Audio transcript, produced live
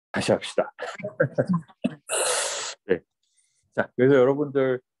다시 합시다. 네. 자, 그래서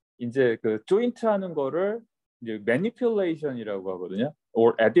여러분들 이제 그 조인트 하는 거를 이제 manipulation이라고 하거든요.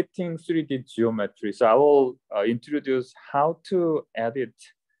 Or editing 3D geometry. So I will introduce how to edit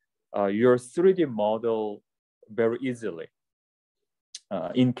your 3D model very easily.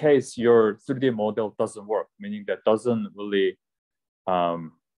 In case your 3D model doesn't work, meaning that doesn't really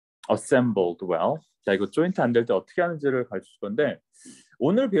assembled well. 자, 이거 조인트 안 될 때 어떻게 하는지를 가르칠 건데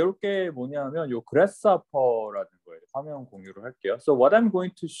오늘 배울 게 뭐냐면 요 Grasshopper라는 거예요. 화면 공유를 할게요. So what I'm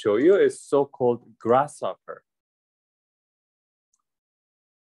going to show you is so-called Grasshopper.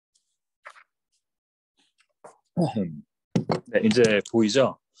 네, 이제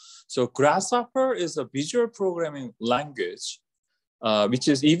보이죠? So Grasshopper is a visual programming language, which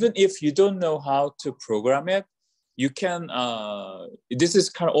is even if you don't know how to program it, you can. This is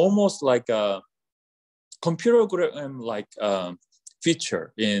kind of almost like a computer program like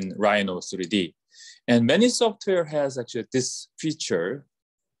feature in Rhino 3D, and many software has actually this feature,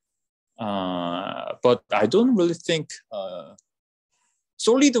 but I don't really think.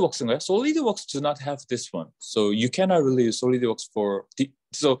 SolidWorks인가요? SolidWorks do not have this one. So you cannot really use SolidWorks for,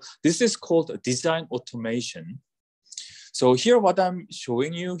 so this is called design automation. So here what I'm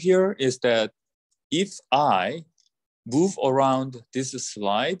showing you here is that if I move around this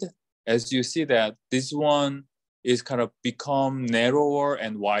slide, as you see that this one is kind of become narrower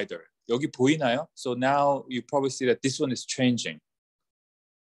and wider. 여기 보이나요? So now you probably see that this one is changing.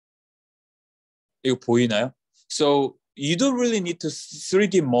 이거 보이나요? So you don't really need to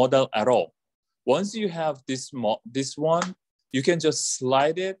 3D model at all. Once you have this one, you can just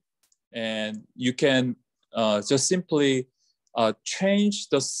slide it and you can just simply change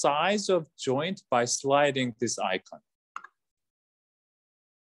the size of joint by sliding this icon.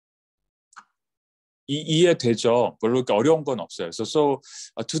 이해되죠? 별로 어려운 건 없어요. So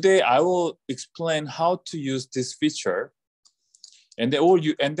today I will explain how to use this feature. And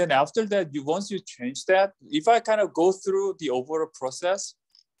then after that, once you change that, if I kind of go through the overall process,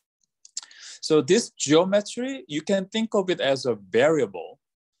 so this geometry, you can think of it as a variable.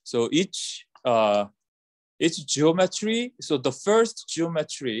 So each geometry, so the first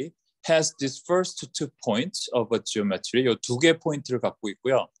geometry has this first 2 points of a geometry. 이 2개 포인트를 갖고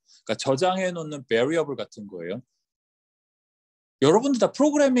있고요. 그러니까 저장해 놓는 variable 같은 거예요. 여러분들 다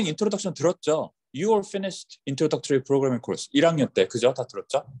프로그래밍 인트로덕션 들었죠? You all finished introductory programming course 1학년 때 그죠? 다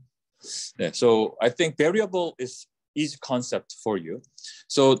들었죠? 네, so I think variable is easy concept for you.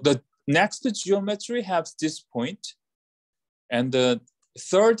 So the next geometry has this point, and the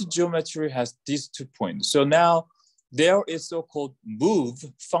third geometry has these 2 points. So now there is so-called move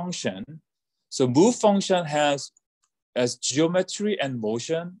function. So move function has as geometry and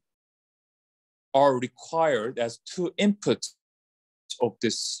motion are required as 2 inputs of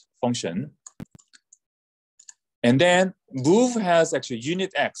this function. And then move has actually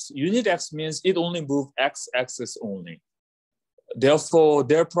unit x. Unit x means it only moves x-axis only. Therefore,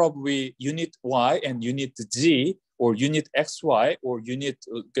 there are probably unit y and unit z, or unit xy, or unit,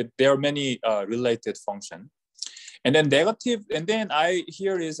 there are many related functions. And then negative, and then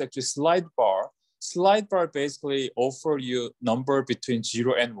here is actually slide bar. Slide bar basically offer you number between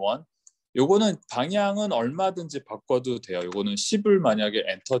 0 and 1. 요거는 방향은 얼마든지 바꿔도 돼요. 요거는 10을 만약에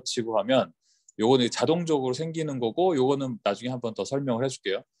엔터 치고 하면 요거는 자동적으로 생기는 거고, 요거는 나중에 한번 더 설명을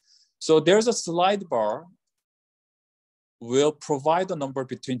해줄게요. So there's a slide bar will provide a number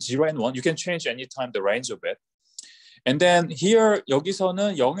between 0 and 1. You can change anytime the range of it. And then here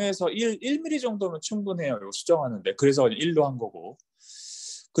여기서는 0에서 1mm 정도면 충분해요. 이거 수정하는데. 그래서 1로 한 거고.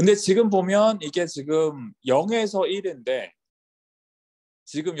 근데 지금 보면 이게 지금 0에서 1인데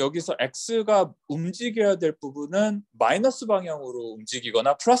지금 여기서 x가 움직여야 될 부분은 마이너스 방향으로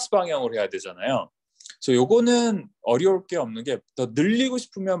움직이거나 플러스 방향으로 해야 되잖아요. 그래서 요거는 어려울 게 없는 게 더 늘리고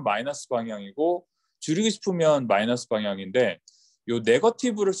싶으면 마이너스 방향이고 줄이고 싶으면 마이너스 방향인데 요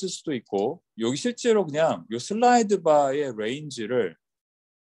네거티브를 쓸 수도 있고 여기 실제로 그냥 요 슬라이드 바의 레인지를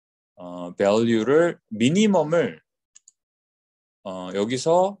value를 미니멈을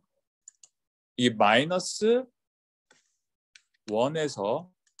여기서 이 마이너스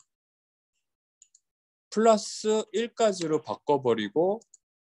 1에서 플러스 1까지로 바꿔버리고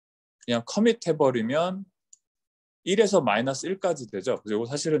그냥 커밋 해버리면 1에서 마이너스 1까지 되죠. 그래서 이거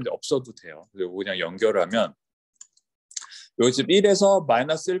사실은 없어도 돼요. 그리고 그냥 연결하면 여기 지금 1에서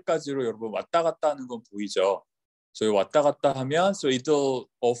마이너스 1까지로 여러분 왔다 갔다 하는 건 보이죠? 그래서 왔다 갔다 하면 so it will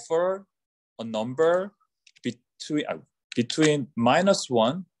offer a number between minus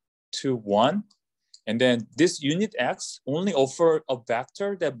 1 to 1. And then this unit x only offer a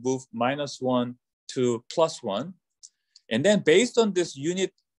vector that move minus 1 to plus 1. And then based on this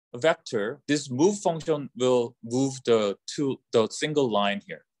unit vector, this move function will move the single line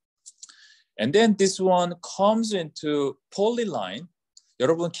here. And then this one comes into polyline.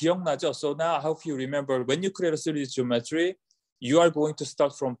 여러분 기억나죠? So now I hope you remember when you create a 3D geometry, you are going to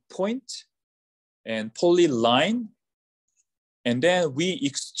start from point and polyline. And then we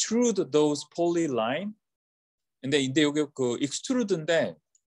extrude those polyline. 근데 여기 그 extrude인데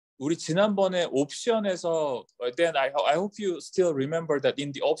우리 지난번에 옵션에서 then I hope you still remember that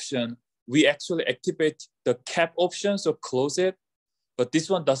in the option we actually activate the cap option, so close it. But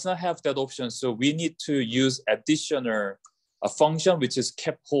this one does not have that option, so we need to use additional function which is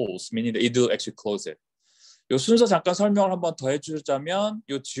cap holes, meaning that it will actually close it. 이 순서 잠깐 설명을 한번 더 해주자면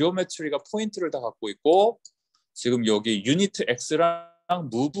이 지오메트리가 포인트를 다 갖고 있고 지금 여기 유니트 x랑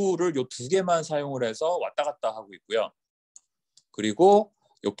무브를 이 두 개만 사용을 해서 왔다 갔다 하고 있고요. 그리고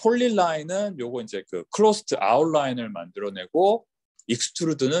이 폴리라인은 요거 이제 그 클로스드 아웃라인을 만들어내고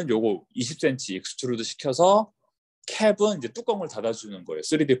익스트루드는 요거 20cm 익스트루드 시켜서 캡은 이제 뚜껑을 닫아주는 거예요.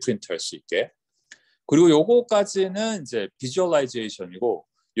 3D 프린트 할 수 있게. 그리고 요거까지는 이제 비주얼라이제이션이고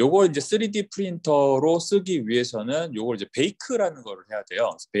요걸 이제 3D 프린터로 쓰기 위해서는 요걸 이제 베이크라는 거를 해야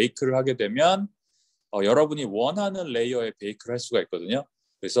돼요. 베이크를 하게 되면 여러분이 원하는 레이어에 베이크를 할 수가 있거든요.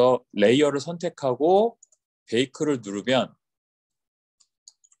 그래서 레이어를 선택하고 베이크를 누르면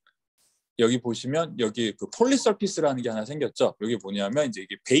여기 보시면 여기 그 폴리서피스라는 게 하나 생겼죠. 여기 뭐냐면 이제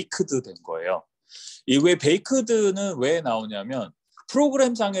이게 베이크드 된 거예요. 이 왜 베이크드는 왜 나오냐면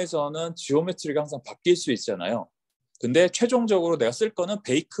프로그램상에서는 지오메트리가 항상 바뀔 수 있잖아요. 근데 최종적으로 내가 쓸 거는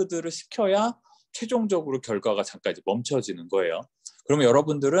베이크드를 시켜야 최종적으로 결과가 잠깐 이제 멈춰지는 거예요. 그러면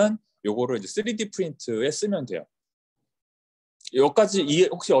여러분들은 요거를 이제 3D 프린트에 쓰면 돼요. 여기까지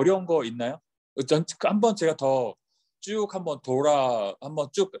혹시 어려운 거 있나요? 한번 제가 더 쭉 한번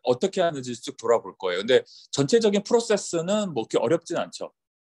쭉 어떻게 하는지 쭉 돌아볼 거예요. 근데 전체적인 프로세스는 뭐 그렇게 어렵진 않죠.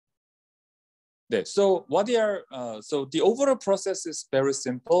 네, so so the overall process is very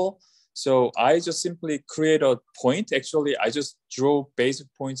simple. So I just simply create a point. Actually, I just draw basic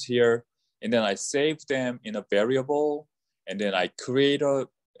points here, and then I save them in a variable, and then I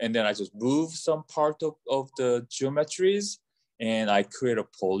and then I just move some part of the geometries, and I create a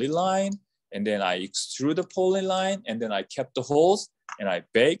polyline, and then I extrude the polyline, and then I kept the holes, and I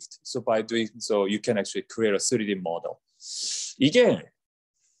baked. So by doing so, you can actually create a 3D model. 이게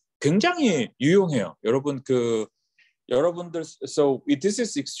굉장히 유용해요. 여러분들, so this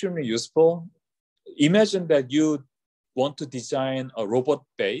is extremely useful. Imagine that you want to design a robot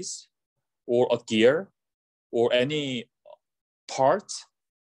base or a gear or any part.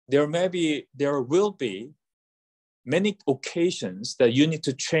 There will be many occasions that you need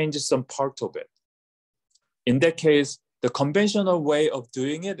to change some part of it. In that case, the conventional way of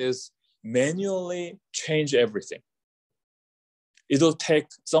doing it is manually change everything.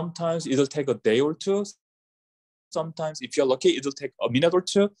 Sometimes it'll take a day or two. Sometimes, if you're lucky, it'll take a minute or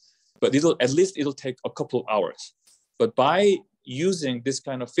two, but at least it'll take a couple of hours. But by using this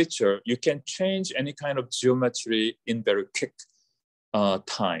kind of feature, you can change any kind of geometry in very quick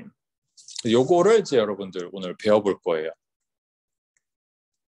time. 요거를 이제 여러분들 오늘 배워볼 거예요.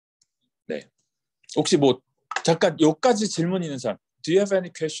 네. 혹시 뭐 잠깐 요까지 질문 있는 사람? Do you have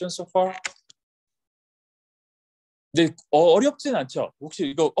any questions so far? 근데 어렵진 않죠? 혹시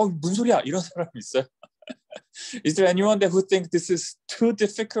이거 무슨 소리야? 이런 사람 있어요? Is there anyone who thinks this is too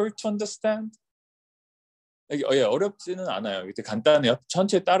difficult to understand? 예, 어렵지는 않아요. 이게 간단해요.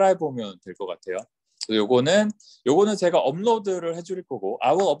 천천히 따라해보면 될 것 같아요. 요거는 제가 업로드를 해줄 거고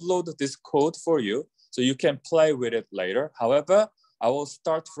I will upload this code for you so you can play with it later. However, I will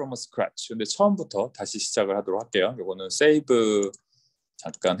start from scratch. 근데 처음부터 다시 시작을 하도록 할게요. 요거는 세이브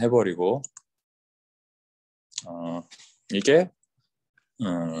잠깐 해버리고 이게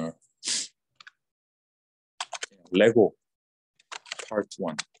레고 파트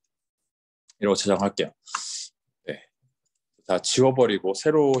 1 이러고 저장할게요. 네, 다 지워버리고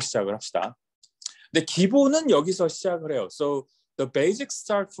새로 시작을 합시다. 근데 기본은 여기서 시작을 해요. So the basics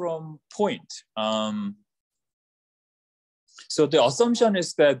start from point. So the assumption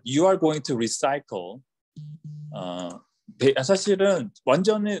is that you are going to recycle. 사실은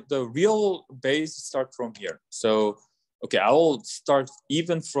완전히 the real base start from here. So okay, I will start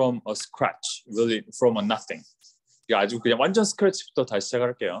even from a scratch, really from a nothing. 아주 그냥 완전 스크래치부터 다시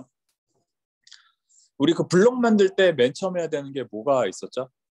시작할게요. 우리 그 블록 만들 때 맨 처음 해야 되는 게 뭐가 있었죠?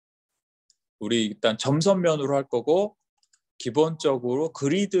 우리 일단 점선면으로 할 거고 기본적으로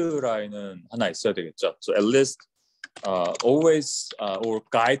그리드 라인은 하나 있어야 되겠죠. So at least always or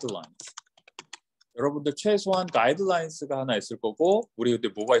guidelines. 여러분들 최소한 가이드라인스가 하나 있을 거고 우리 그때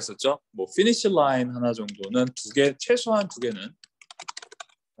뭐가 있었죠? 뭐 피니시 라인 하나 정도는 최소한 두 개는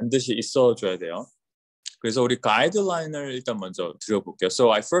반드시 있어줘야 돼요. 그래서 우리 가이드라인을 일단 먼저 드려볼게요.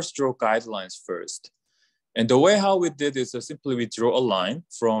 So I first draw guidelines first. And the way how we did is simply we draw a line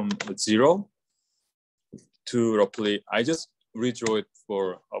from 0 to roughly, I just redraw it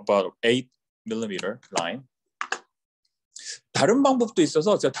for about 8mm line. 다른 방법도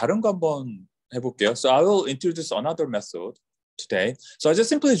있어서 제가 다른 거 한번 해볼게요. So I will introduce another method today. So I just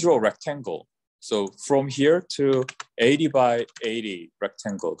simply draw a rectangle. So from here to 80 by 80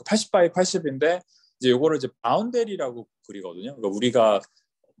 rectangle. 80 by 80인데 이제 요거를 이제 바운데리라고 그리거든요. 그러니까 우리가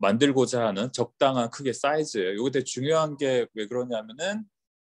만들고자 하는 적당한 크기의 사이즈예요. 요거 되게 중요한 게 왜 그러냐면은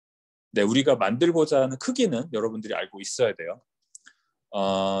네, 우리가 만들고자 하는 크기는 여러분들이 알고 있어야 돼요.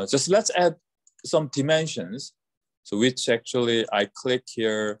 Just let's add some dimensions. So which actually I click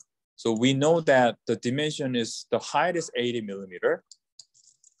here. So we know that the dimension is the height is 80mm.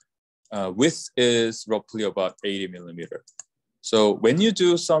 Width is roughly about 80mm. So when you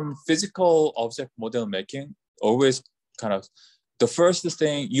do some physical object model making, always kind of the first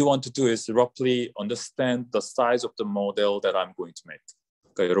thing you want to do is roughly understand the size of the model that I'm going to make.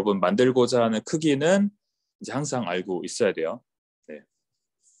 그러니까 여러분 만들고자 하는 크기는 이제 항상 알고 있어야 돼요. 네.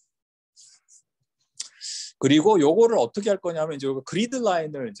 그리고 요거를 어떻게 할 거냐면 이제 그리드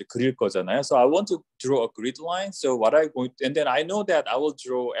라인을 이제 그릴 거잖아요. So I want to draw a grid line. So what I going and then I know that I will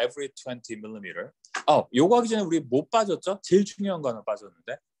draw every 20mm. 요거 하기 전에 우리 뭐 빠졌죠? 제일 중요한 거 하나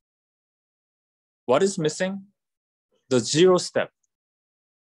빠졌는데. What is missing? The zero step.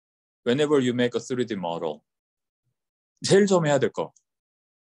 Whenever you make a 3D model. 제일 좀 해야 될 거.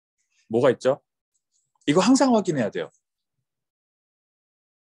 뭐가 있죠? 이거 항상 확인해야 돼요.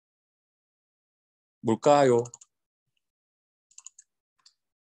 뭘까요?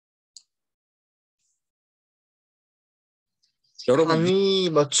 여러분 단위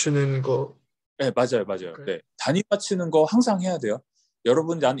맞추는 거. 네, 맞아요. 네, 단위 맞추는 거 항상 해야 돼요.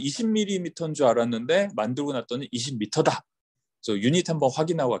 여러분 난 20mm인 줄 알았는데 만들고 났더니 20m다. So 유닛 한번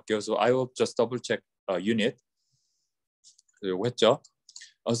확인하고 갈게요. So I will just double check unit. 이거 했죠.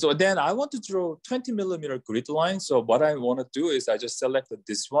 So then I want to draw 20mm grid line. So what I want to do is I just select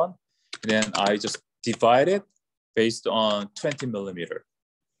this one, and then I just divide it based on 20mm.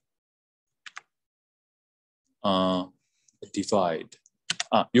 Divide.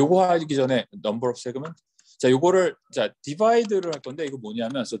 요거 하기 전에 number of segment. 자, 요거를 자 divide를 할 건데 이거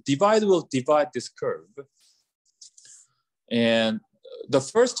뭐냐면 so divide will divide this curve. And the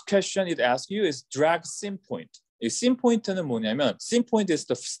first question it asks you is drag sim point. 이 sim point는 뭐냐면 sim point is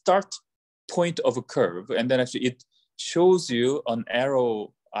the start point of a curve, and then actually it shows you an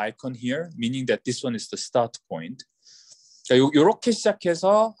arrow icon here, meaning that this one is the start point. 자, 요렇게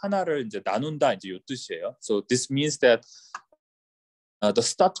시작해서 하나를 이제 나눈다 이제 요 뜻이에요. So this means that the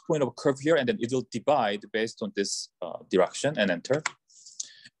start point of a curve here, and then it will divide based on this direction and enter.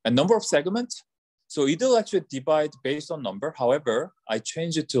 And number of segments. So it will actually divide based on number. However, I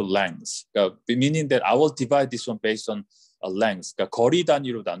change it to length, meaning that I will divide this one based on a length. 그러니까 거리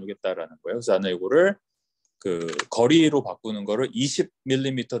단위로 나누겠다라는 거예요. 그래서 나는 이거를 그 거리로 바꾸는 거를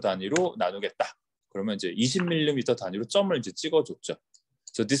 20mm 단위로 나누겠다. 그러면 이제 20mm 단위로 점을 이제 찍어줬죠.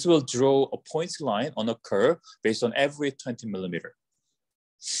 So this will draw a point line on a curve based on every 20mm.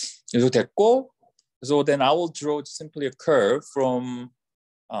 그래서 됐고, so then I will draw simply a curve from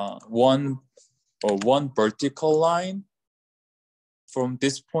one vertical line from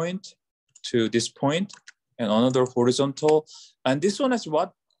this point to this point, and another horizontal. And this one is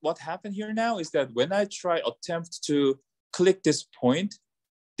what happened here now is that when I attempt to click this point,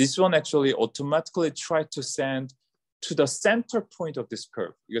 this one actually automatically try to send to the center point of this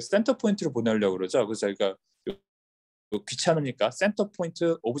curve. 이거 center point로 보내려고 그러죠. 그래서 저희가 귀찮으니까 center point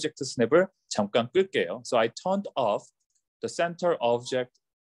object snap을 잠깐 끌게요. So I turned off the center object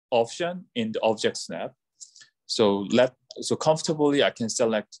option in the object snap. So comfortably I can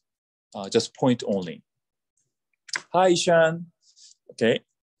select just point only. Hi, Ishan. Okay.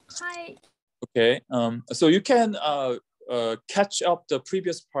 Hi. Okay. So you can catch up the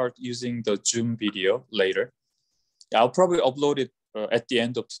previous part using the Zoom video later. I'll probably upload it at the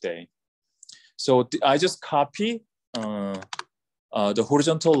end of today. So I just copy the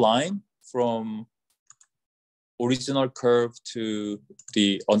horizontal line from original curve to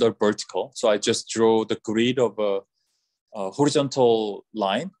the other vertical. So I just draw the grid of a horizontal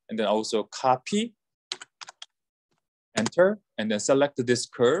line, and then also copy, enter, and then select this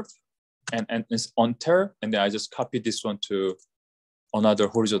curve and enter, and then I just copy this one to another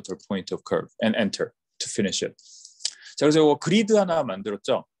horizontal point of curve and enter to finish it. 자, 그래서 이거 그리드 하나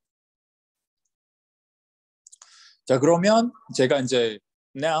만들었죠. 자, 그러면 제가 이제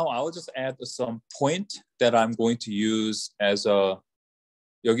now I will just add some point that I'm going to use as a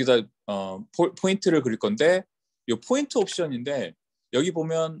여기다 포인트를 그릴 건데 이 포인트 옵션인데 여기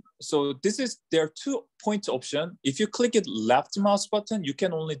보면 so there are 2 point option. If you click it left mouse button, you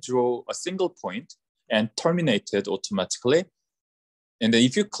can only draw a single point and terminate it automatically. And then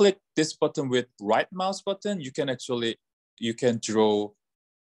if you click this button with right mouse button, you can draw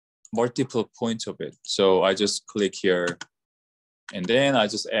multiple points of it. So I just click here and then I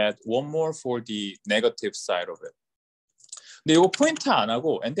just add one more for the negative side of it. 근데 이거 포인트 안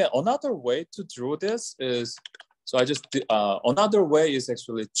하고, and then another way to draw this is, so I just, another way is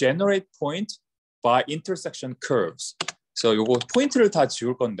actually generate point by intersection curves. So 요거 포인트를 다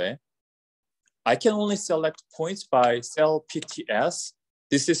지울 건데, I can only select points by cell PTS.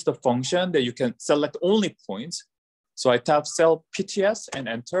 This is the function that you can select only points. So I tap cell PTS and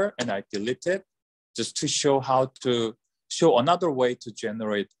enter, and I delete it just to show another way to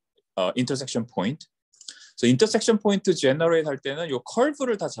generate intersection point. So intersection point generate 할 때는 요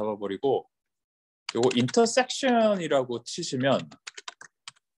curve를 다 잡아버리고 요거 intersection이라고 치시면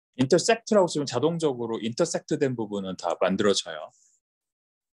intersect라고 치면 자동적으로 intersect된 부분은 다 만들어져요.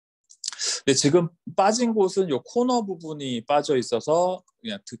 근데 지금 빠진 곳은 요 코너 부분이 빠져 있어서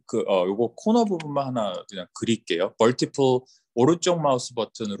그냥 요거 코너 부분만 하나 그냥 그릴게요. multiple 오른쪽 마우스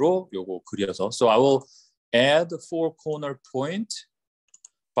버튼으로 요거 그려서 So I will add 4 corner point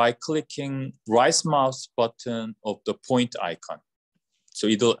by clicking right mouse button of the point icon. So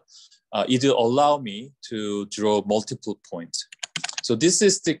it'll allow me to draw multiple points. So this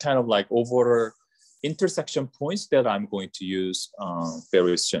is the kind of like overall intersection points that I'm going to use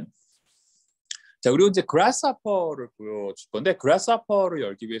very soon. 자, 그리고 이제 Grasshopper를 보여줄 건데 Grasshopper를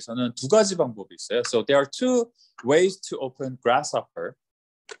열기 위해서는 2가지 방법이 있어요. So there are 2 ways to open Grasshopper.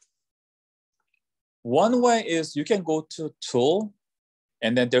 One way is you can go to Tool,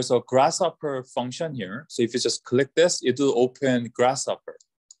 and then there's a Grasshopper function here. So if you just click this, it will open Grasshopper.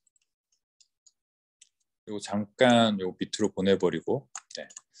 이거 잠깐 요 밑으로 보내버리고. 네.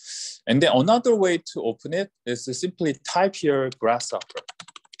 And then another way to open it is to simply type here Grasshopper.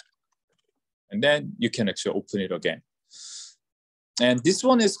 And then you can actually open it again. And this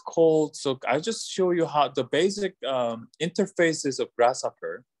one is called, so I'll just show you how the basic interfaces of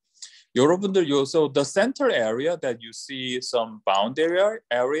Grasshopper. 여러분들, so the center area that you see some boundary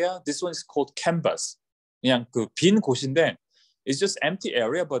area, this one is called canvas. 그냥 그 빈 곳인데, it's just empty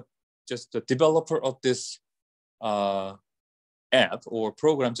area, but just the developer of this app or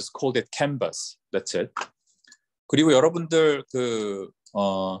program just called it canvas. That's it. 그리고 여러분들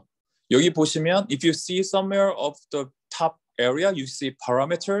여기 보시면 if you see somewhere of the top area, you see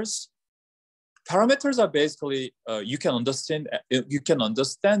parameters. Parameters are basically you can understand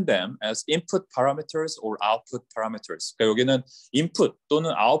them as input parameters or output parameters. 그러니까 여기는 input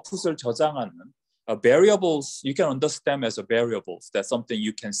또는 output을 저장하는 variables. You can understand them as a variables. That's something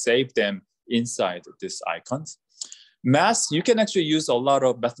you can save them inside this icons. Math, you can actually use a lot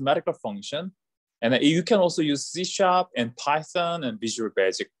of mathematical function, and you can also use C# and Python and Visual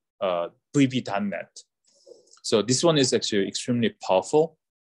Basic. VB.net. So this one is actually extremely powerful.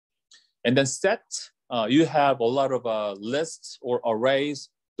 And then set, you have a lot of lists or arrays,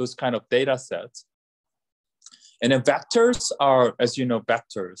 those kind of data sets. And then vectors are, as you know,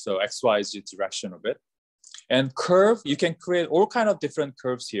 vectors, so X, Y, Z direction of it. And curve, you can create all kind of different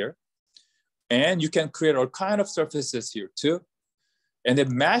curves here. And you can create all kind of surfaces here too. And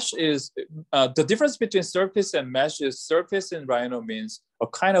then mesh is, the difference between surface and mesh is surface in Rhino means a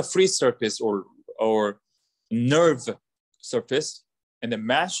kind of free surface or nerve surface. And the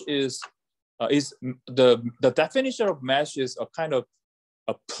mesh is the definition of mesh is a kind of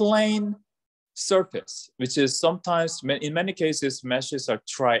a plane surface, which is sometimes, in many cases, meshes are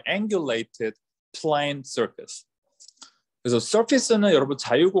triangulated plane surface. 그래서 surface는 여러분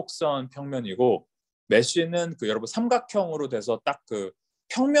자유곡선 평면이고, 메쉬는 여러분 삼각형으로 돼서 딱 그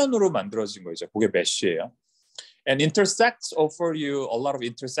평면으로 만들어진 거죠. 그게 메쉬예요. And intersects offer you a lot of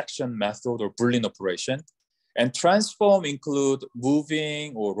intersection method or Boolean operation. And transform include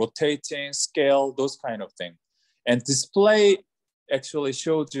moving or rotating, scale, those kind of things. And display actually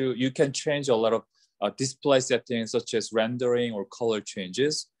shows you can change a lot of display settings such as rendering or color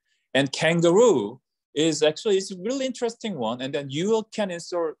changes. And kangaroo is actually, it's a really interesting one. And then you can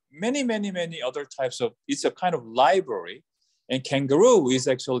install many other types of, it's a kind of library. And Kangaroo is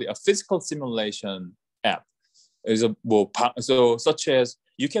actually a physical simulation app. So such as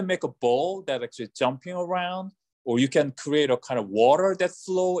you can make a ball that actually jumping around, or you can create a kind of water that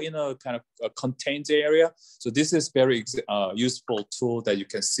flow in a kind of a contained area. So this is very useful tool that you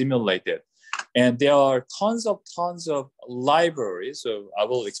can simulate it. And there are tons of libraries. So I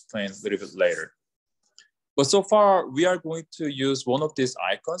will explain a little bit later. But so far, we are going to use one of these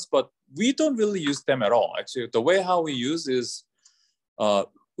icons, but we don't really use them at all. Actually, the way how we use is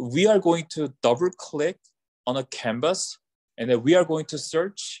we are going to double click on a canvas, and then we are going to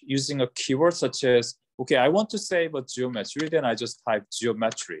search using a keyword such as, okay, I want to save a geometry, then I just type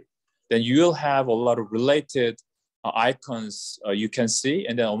geometry. Then you will have a lot of related icons you can see,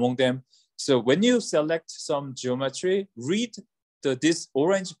 and then among them, so when you select some geometry, read this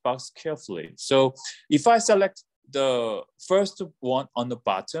orange box carefully. So if I select the first one on the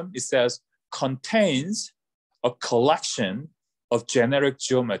bottom, it says contains a collection of generic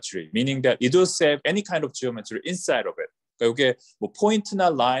geometry, meaning that it will save any kind of geometry inside of it. 이게 뭐 포인트나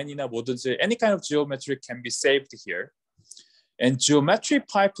라인이나 뭐든지 any kind of geometry can be saved here. And geometry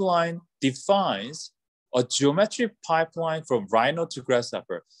pipeline defines a geometry pipeline from Rhino to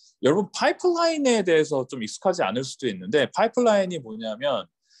Grasshopper. 여러분 파이프라인에 대해서 좀 익숙하지 않을 수도 있는데 파이프라인이 뭐냐면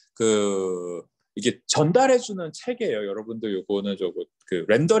이게 전달해주는 체계예요. 여러분들 요거는 그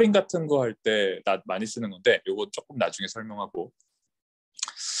렌더링 같은 거 할 때 많이 쓰는 건데 요거 조금 나중에 설명하고.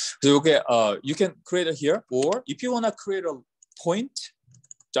 So okay, you can create it here, or if you want to create a point,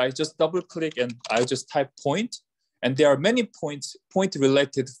 I just double click and I just type point, and there are many point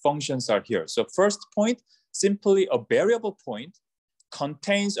related functions are here. So first point, simply a variable point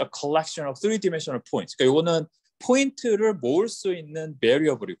contains a collection of three-dimensional points. 그러니까 이거는 포인트를 모을 수 있는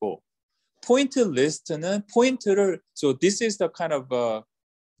variable이고, point list는 포인트를, so this is the kind of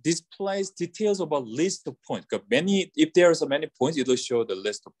displays details about list of points. If there's many points, it will show the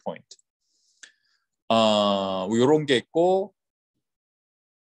list of points. 이런 게 있고,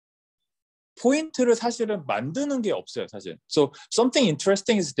 포인트를 사실은 만드는 게 없어요, 사실. So something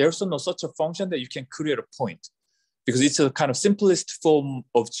interesting is there's no such a function that you can create a point, because it's a kind of simplest form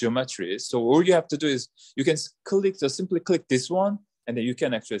of geometry. So all you have to do is you can simply click this one, and then you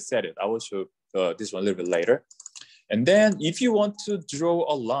can actually set it. I will show this one a little bit later. And then if you want to draw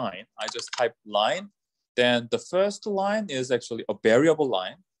a line, I just type line. Then the first line is actually a variable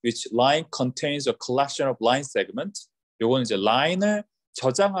line, which line contains a collection of line segments. 요거는 이제 라인을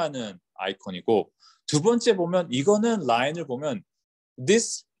저장하는 아이콘이고, 두 번째 보면 이거는 라인을 보면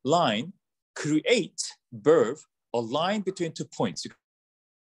this line create verb a line between two points.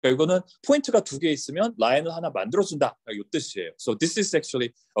 그러니까 이거는 포인트가 두 개 있으면 라인을 하나 만들어준다, 이 뜻이에요. So this is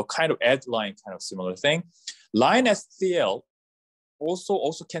actually a kind of add line kind of similar thing. Line STL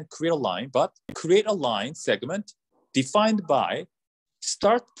also can create a line, but create a line segment defined by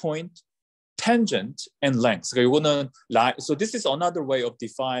start point, tangent, and length. 그러니까 이거는 line. So this is another way of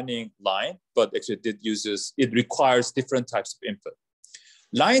defining line, but actually it requires different types of input.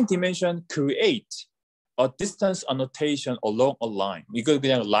 Line dimension create a distance annotation along a line. 이거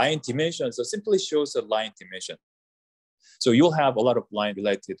그냥 line dimension, so simply shows a line dimension. So you'll have a lot of line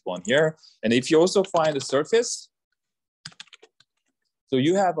related one here. And if you also find a surface, so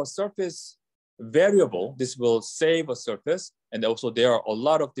you have a surface variable, this will save a surface. And also there are a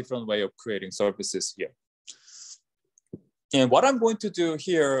lot of different ways of creating surfaces here. And what I'm going to do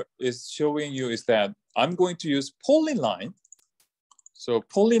here is showing you is that I'm going to use polyline. So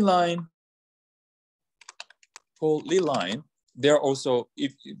polyline, there also,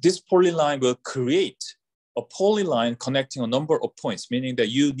 if this polyline will create a polyline connecting a number of points, meaning that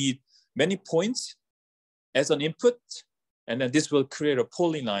you need many points as an input, and then this will create a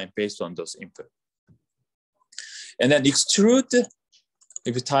polyline based on those input. And then extrude,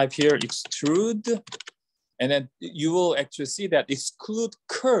 if you type here extrude, and then you will actually see that exclude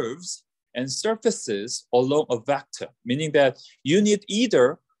curves and surfaces along a vector, meaning that you need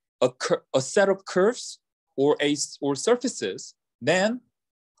either a set of curves or surfaces. Then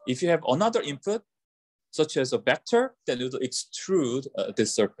if you have another input, such as a vector, then it will extrude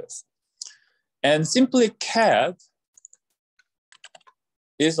this surface. And simply cab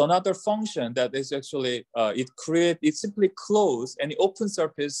is another function that is actually, it simply close any open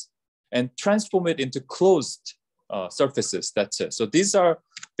surface and transform it into closed surfaces, that's it. So these are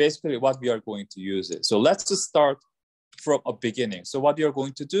basically what we are going to use it. So let's just start from a beginning. So what we are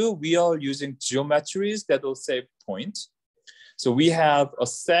going to do, we are using geometries that will save points. So we have a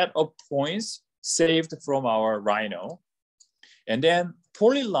set of points saved from our Rhino. And then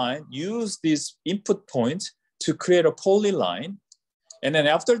polyline, use these input points to create a polyline. And then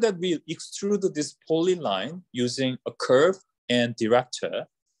after that, we extrude this polyline using a curve and director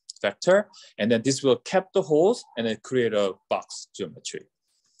vector. And then this will cap the holes and then create a box geometry.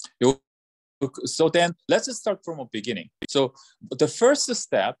 So then let's just start from a beginning. So the first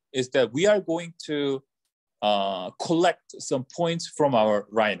step is that we are going to collect some points from our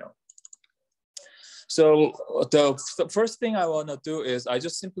Rhino. So the first thing I want to do is I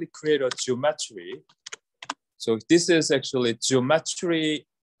just simply create a geometry So this is actually geometry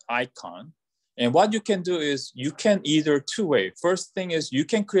icon. And what you can do is you can either two-way. First thing is you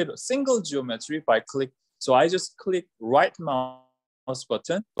can create a single geometry by click. So I just click right mouse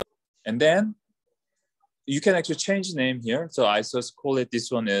button, and then you can actually change the name here. So I just call it, this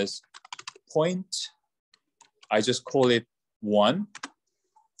one is point. I just call it 1.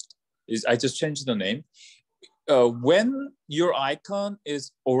 I just changed the name. When your icon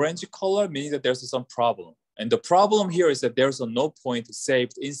is orange color, meaning that there's some problem. And the problem here is that there's no point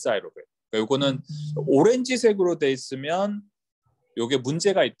saved inside of it. 이거는 오렌지색으로 돼 있으면 이게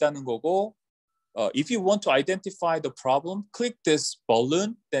문제가 있다는 거고, if you want to identify the problem, click this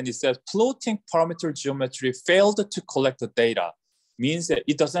balloon. Then it says floating parameter geometry failed to collect the data. Means that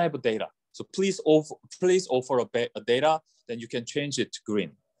it doesn't have a data. So please offer a data. Then you can change it to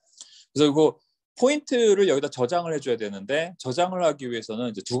green. 그래서 이거 포인트를 여기다 저장을 해줘야 되는데 저장을 하기 위해서는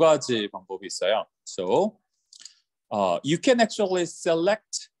이제 두 가지 방법이 있어요. So you can actually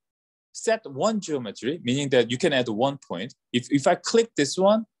set one geometry, meaning that you can add one point. If I click this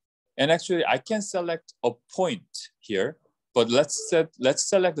one, and actually I can select a point here, but let's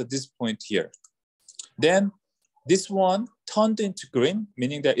select this point here. Then this one turned into green,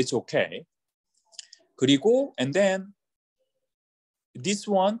 meaning that it's okay. 그리고 and then this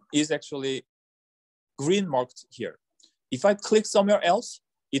one is actually green marked here. If I click somewhere else,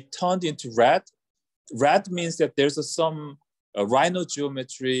 it turned into red. Red means that there's some Rhino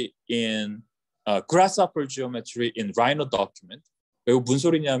geometry in Grasshopper geometry in Rhino document. 이거 무슨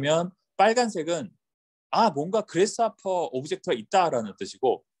소리냐면 빨간색은 뭔가 Grasshopper 오브젝트가 있다라는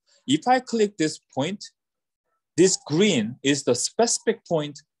뜻이고, if I click this point, this green is the specific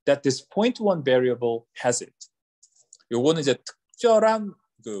point that this point one variable has it. 요거는 이제 특별한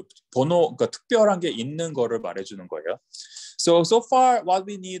그 번호, 그러니까 특별한 게 있는 거를 말해주는 거예요. So far what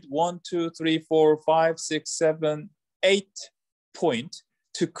we need 1, 2, 3, 4, 5, 6, 7, 8 point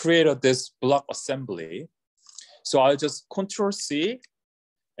to create this block assembly. So I'll just Control C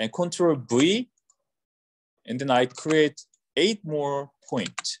and Control V, and then I create 8 more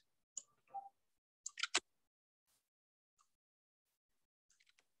points.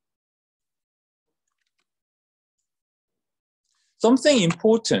 Something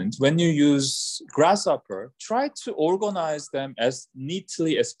important when you use Grasshopper, try to organize them as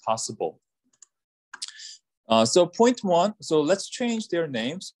neatly as possible. So point 1, so let's change their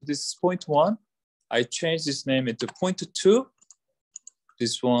names. This is point 1. I changed this name into point 2.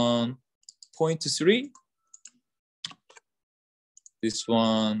 This one, point 3. This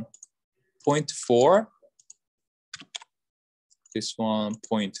one, point 4. This one,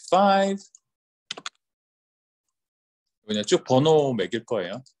 point 5. 그냥 쭉 번호 매길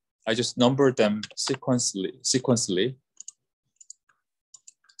거예요. I just numbered them sequentially.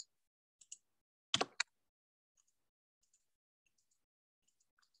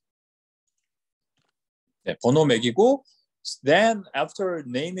 네, 번호 매기고, then after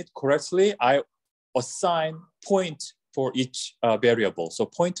name it correctly, I assign point for each variable. So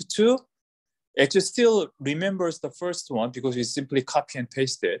point 2 actually still remembers the first one because we simply copy and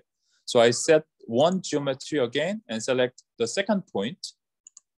paste it. So I set one geometry again and select the second point.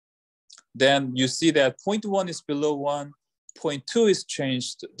 Then you see that point 1 is below 1, point 2 is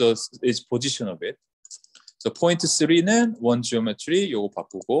changed its position of it. So point 3는 one geometry 요거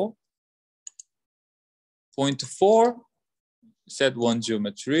바꾸고, point 4 set one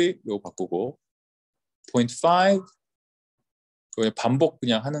geometry 요거 바꾸고, point 5 그냥 반복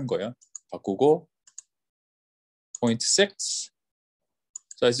그냥 하는 거예요. 바꾸고, point 6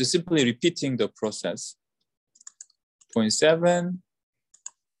 so it's just simply repeating the process. Point 7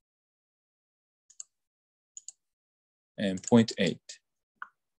 and point 8.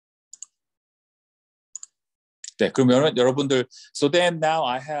 네, 그러면 여러분들, so then now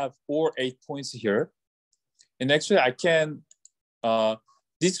I have 4, 8 points here. And actually I can,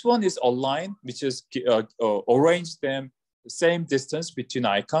 this one is aligned, which is arrange them the same distance between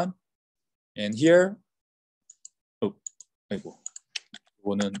icon. And here, 아이고.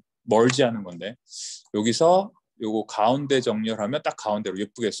 이거는 멀지 않은 건데 여기서 요거 가운데 정렬하면 딱 가운데로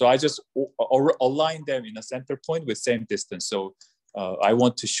예쁘게. So I just align them in a center point with same distance. So I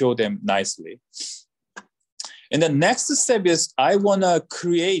want to show them nicely. And the next step is I want to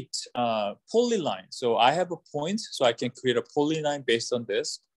create a polyline. So I have a point, so I can create a polyline based on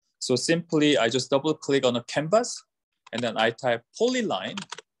this. So simply I just double click on a canvas and then I type polyline.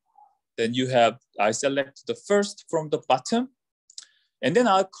 Then I select the first from the bottom. And then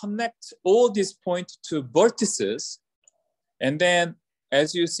I'll connect all these points to vertices. And then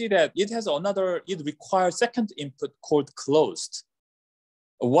as you see that it requires second input called closed.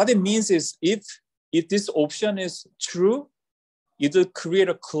 What it means is if if this option is true, it will create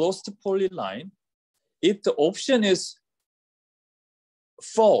a closed polyline. If the option is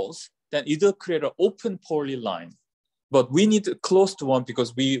false, then it will create an open polyline. But we need a closed one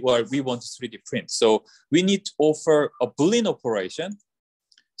because we want to 3D print. So we need to offer a Boolean operation.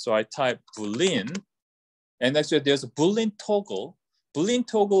 So I type Boolean, and actually there's a Boolean toggle. Boolean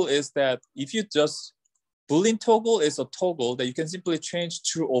toggle is that if you just, Boolean toggle is a toggle that you can simply change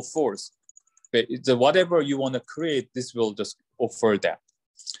true or false. But whatever you want to create, this will just offer that.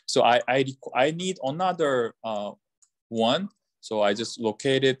 So I need another one. So I just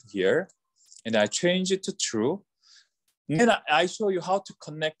locate it here, and I change it to true. And then I show you how to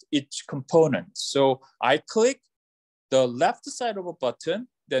connect each component. So I click the left side of a button,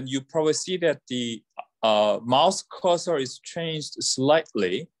 then you probably see that the mouse cursor is changed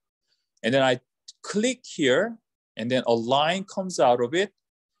slightly. And then I click here, and then a line comes out of it.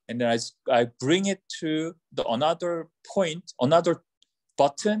 And then I bring it to the another point, another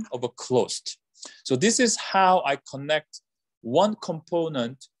button of a closed. So this is how I connect one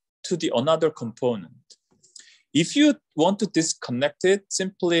component to the another component. If you want to disconnect it,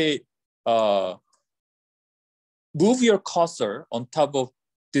 simply move your cursor on top of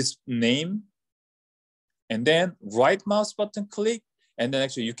this name, and then right mouse button click, and then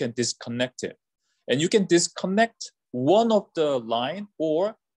actually you can disconnect it. And you can disconnect one of the line,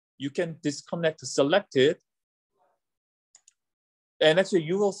 or you can disconnect selected. And actually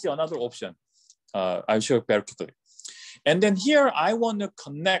you will see another option. I'll show you very quickly. And then here I want to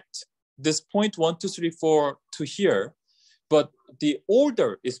connect this point 1, 2, 3, 4 to here, but the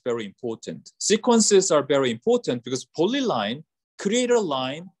order is very important. Sequences are very important because polyline create a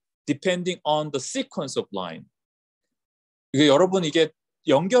line depending on the sequence of line. 이게 여러분 이게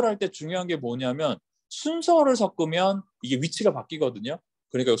연결할 때 중요한 게 뭐냐면 순서를 섞으면 이게 위치가 바뀌거든요.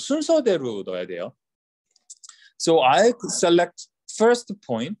 그러니까 순서대로 넣어야 돼요. So I select first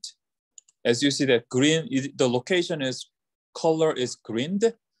point. As you see that green, the location is color is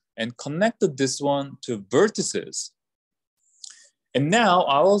greened, and connect this one to vertices. And now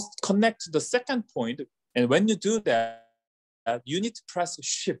I will connect the second point. And when you do that, you need to press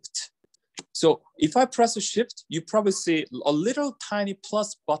shift. So if I press shift, you probably see a little tiny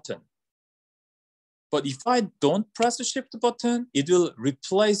plus button. But if I don't press the shift button, it will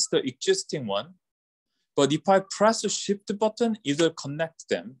replace the existing one. But if I press the shift button, it will connect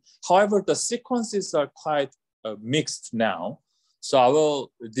them. However, the sequences are quite mixed now. So I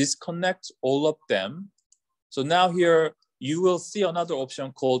will disconnect all of them. So now here, you will see another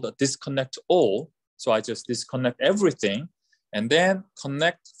option called disconnect all. So I just disconnect everything and then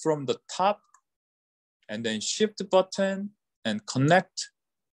connect from the top, and then shift button and connect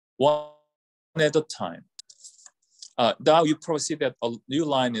one at a time. Now you probably see that a new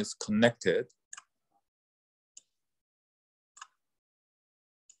line is connected.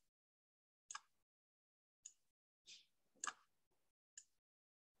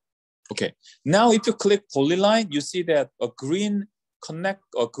 Okay, now if you click polyline, you see that a green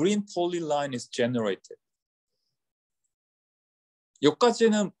polyline is generated.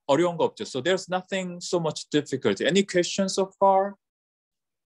 여기까지는 어려운 거 없죠. So there's nothing so much difficult. Any questions so far?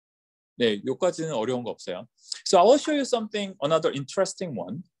 네, 여기까지는 어려운 거 없어요. So I will show you something, another interesting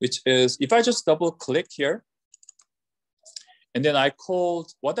one, which is if I just double click here, and then I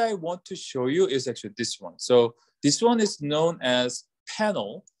called, what I want to show you is actually this one. So this one is known as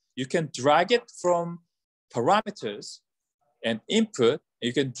panel. You can drag it from parameters and input.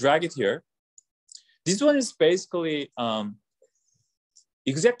 You can drag it here. This one is basically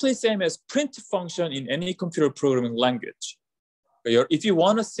exactly same as print function in any computer programming language. If you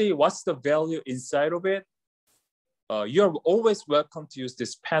want to see what's the value inside of it, you're always welcome to use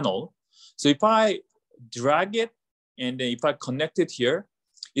this panel. So if I drag it and then if I connect it here,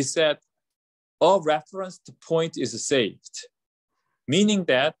 it said a reference to point is saved, meaning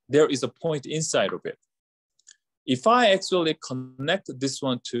that there is a point inside of it. If I actually connect this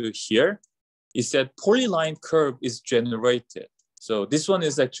one to here, it said polyline curve is generated. So this one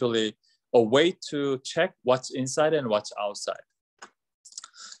is actually a way to check what's inside and what's outside.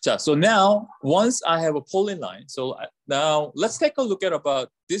 So now, once I have a polyline, so now let's take a look at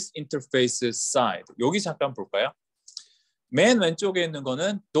about this interface's side. 여기 잠깐 볼까요? 맨 왼쪽에 있는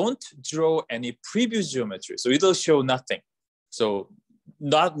거는 don't draw any preview geometry. So it'll show nothing. So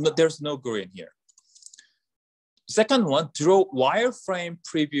there's no green here. Second one, draw wireframe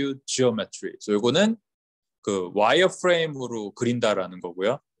preview geometry. So 이거는 그 와이어프레임으로 그린다라는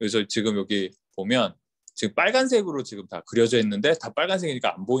거고요. 그래서 지금 여기 보면 지금 빨간색으로 지금 다 그려져 있는데 다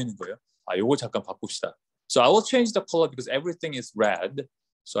빨간색이니까 안 보이는 거예요. 요거 잠깐 바꿉시다. So I will change the color because everything is red.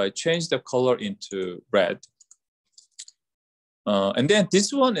 So I change the color into red. And then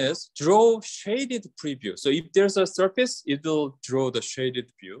this one is draw shaded preview. So if there's a surface, it will draw the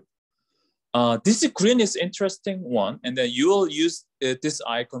shaded view. This green is interesting one, and then you will use this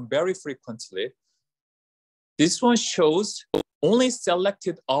icon very frequently. This one shows only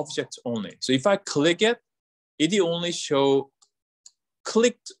selected objects only. So if I click it, it only show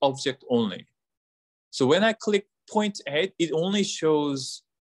clicked object only. So when I click point 8, it only shows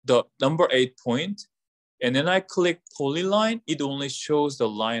the number 8 point. And then I click polyline, it only shows the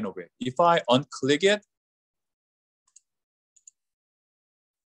line of it. If I unclick it,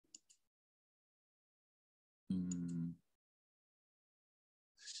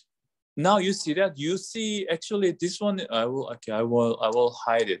 now you see that. You see actually this one. I will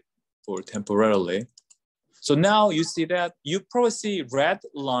hide it for temporarily. So now you see that you probably see red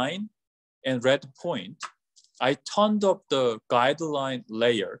line and red point. I turned up the guideline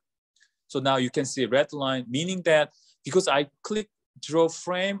layer. So now you can see red line, meaning that because I click draw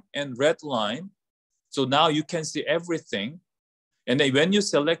frame and red line, so now you can see everything. And then when you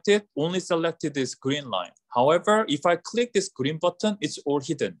select it, only selected this green line. However, if I click this green button, it's all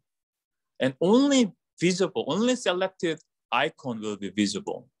hidden. And only visible, only selected icon will be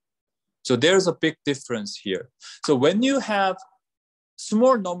visible. So there's a big difference here. So when you have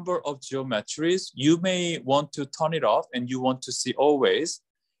small number of geometries, you may want to turn it off and you want to see always.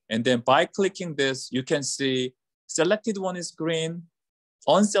 And then by clicking this, you can see selected one is green,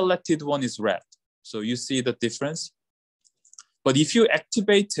 unselected one is red. So you see the difference. But if you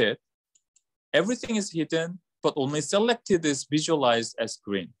activate it, everything is hidden, but only selected is visualized as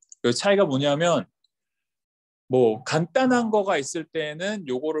green. 그 차이가 뭐냐면 뭐 간단한 거가 있을 때는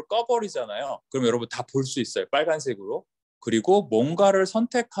요거를 꺼버리잖아요. 그럼 여러분 다 볼 수 있어요. 빨간색으로. 그리고 뭔가를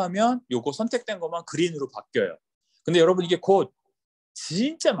선택하면 요거 선택된 것만 그린으로 바뀌어요. 근데 여러분 이게 곧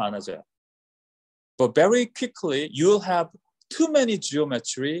진짜 많아져요. But very quickly, you'll have too many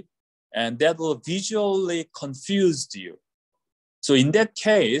geometry and that will visually confuse you. So in that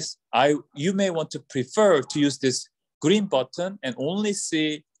case, you may want to prefer to use this green button and only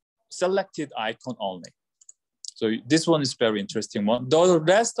see selected icon only. So this one is very interesting one. The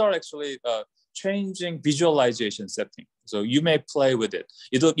rest are actually changing visualization setting. So you may play with it.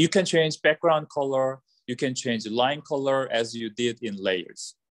 You can change background color. You can change line color as you did in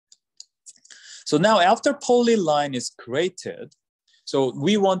layers. So now after polyline is created, so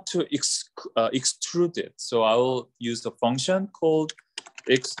we want to extrude it. So I will use a function called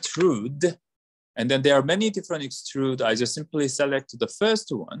extrude. And then there are many different extrude. I just simply select the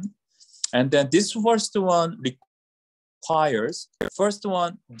first one. And then this first one requires, first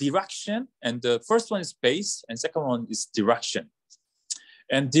one direction, and the first one is base, and second one is direction.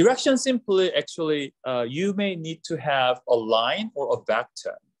 And direction simply, actually, you may need to have a line or a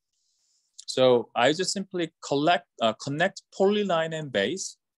vector. So I just simply connect polyline and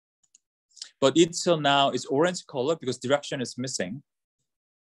base, but it's now it's orange color because direction is missing.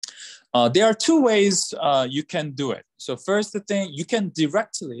 There are two ways you can do it. So first thing, you can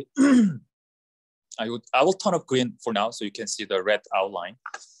directly, I will turn off green for now so you can see the red outline.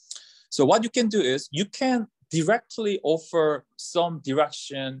 So what you can do is you can directly offer some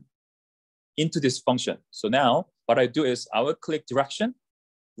direction into this function. So now what I do is I will click direction,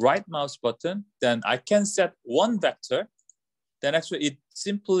 right mouse button, then I can set one vector. Then actually it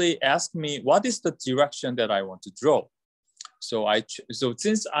simply asks me what is the direction that I want to draw. So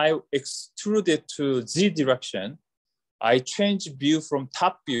since I extrude it to Z direction, I change view from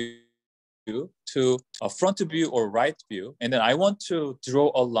top view to a front view or right view. And then I want to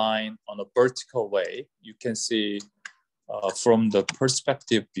draw a line on a vertical way. You can see from the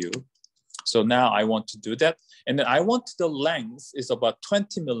perspective view. So now I want to do that. And then I want the length is about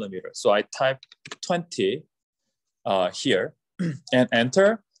 20 millimeters. So I type 20 here and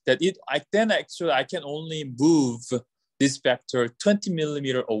enter. Then actually I can only move this vector 20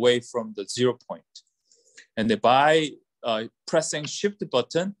 millimeter away from the 0 point. And then by pressing shift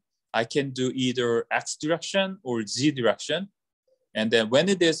button, I can do either X direction or Z direction. And then when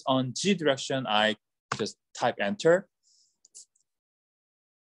it is on Z direction, I just type enter.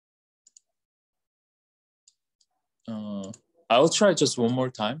 I will try just one more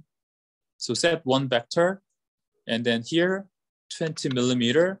time. So set one vector, and then here, 20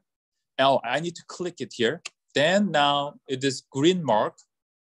 millimeter. Now I need to click it here. Then now it is green mark.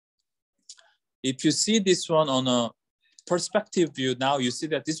 If you see this one on a perspective view, now you see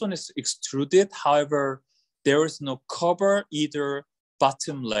that this one is extruded. However, there is no cover, either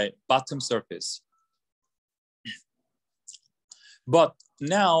bottom surface. But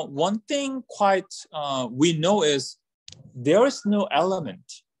now one thing quite we know is there is no element,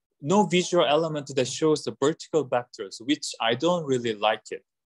 no visual element that shows the vertical vectors, which I don't really like it.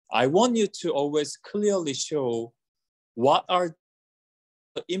 I want you to always clearly show what are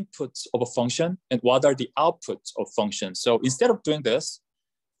the inputs of a function and what are the outputs of functions. So instead of doing this,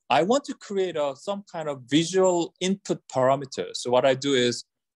 I want to create some kind of visual input parameter. So what I do is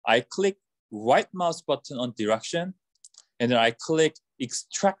I click right mouse button on direction, and then I click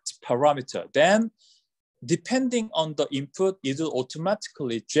extract parameter. Then depending on the input, it will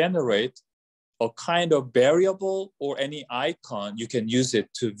automatically generate a kind of variable or any icon. You can use it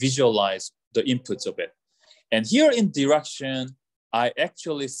to visualize the inputs of it. And here in direction, I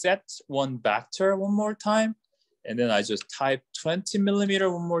actually set one vector one more time, and then I just type 20 millimeter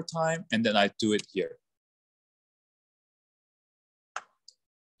one more time, and then I do it here.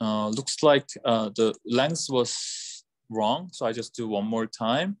 Looks like the length was wrong, so I just do one more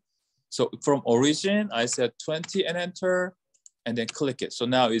time. So from origin, I said 20 and enter, and then click it. So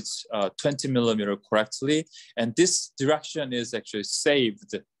now it's 20 millimeter correctly, and this direction is actually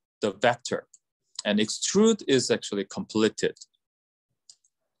saved the vector, and extrude is actually completed.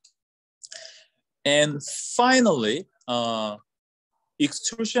 And finally,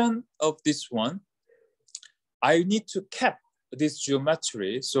 extrusion of this one, I need to cap this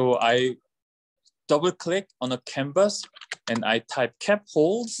geometry. So I double click on a canvas and I type cap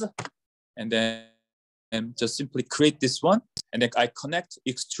holes, and then just simply create this one. And then I connect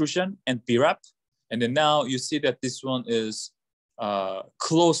extrusion and VWrap. And then now you see that this one is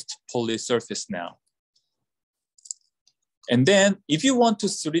closed poly surface now. And then if you want to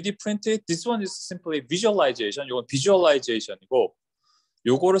 3D print it, this one is simply visualization. 이건 visualization이고,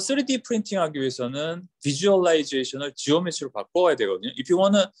 요거를 3D 프린팅하기 위해서는 visualization을 geometry로 바꿔야 되거든요. If you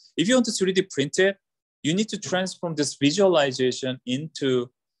want to 3D print it, you need to transform this visualization into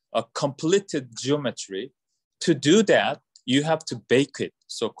a completed geometry. To do that, you have to bake it,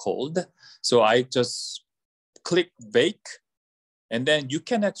 so-called. So I just click bake, and then you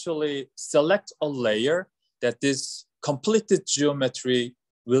can actually select a layer that this completed geometry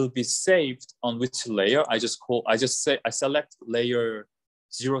will be saved on which layer. I select layer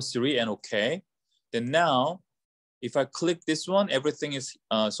 03 and OK. Then now, if I click this one, everything is,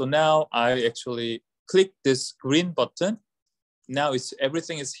 so now I actually click this green button. Now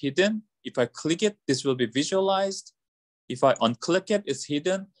everything is hidden. If I click it, this will be visualized. If I unclick it, it's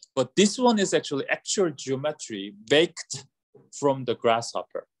hidden. But this one is actually actual geometry baked from the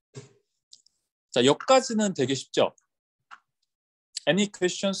Grasshopper. 자, 여기까지는 되게 쉽죠? Any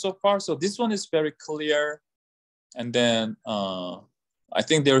questions so far? So this one is very clear. And then I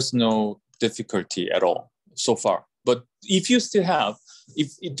think there's no difficulty at all so far. But if you still have,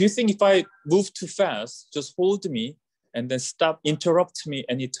 do you think if I move too fast, just hold me and then stop, interrupt me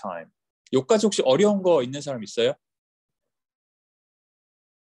anytime. 여기까지 혹시 어려운 거 있는 사람 있어요?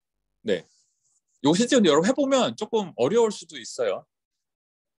 네. 요 실제로 여러분 해보면 조금 어려울 수도 있어요.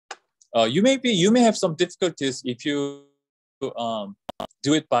 You may have some difficulties if you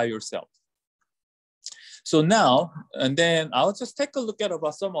do it by yourself. So now, and then I'll just take a look at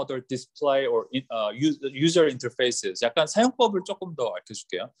about some other display or user interfaces. 약간 사용법을 조금 더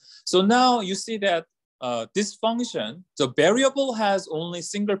알려줄게요. So now you see that this function, the variable has only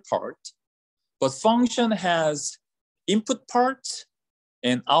single part, but function has input part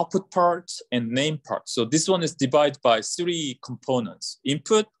and output part and name part. So this one is divided by 3 components: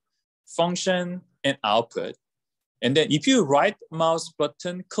 input, function, and output. And then if you right mouse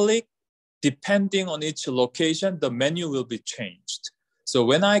button click, depending on each location, the menu will be changed. So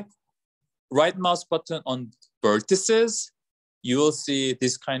when I right mouse button on vertices, you will see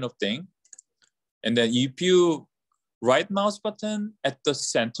this kind of thing. And then if you right mouse button at the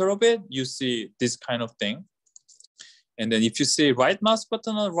center of it, you see this kind of thing. And then if you see right mouse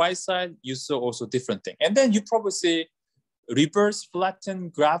button on the right side, you saw also different thing. And then you probably see reverse, flatten,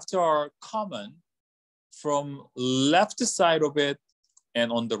 graft are common from left side of it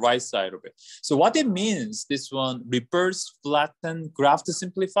and on the right side of it. So what it means, this one, reverse, flatten, graft,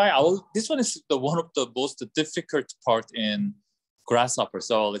 simplify. This one is one of the most difficult part in Grasshopper,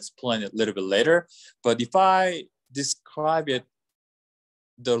 so I'll explain it a little bit later. But if I describe it,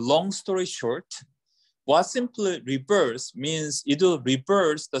 the long story short, what simply reverse means it will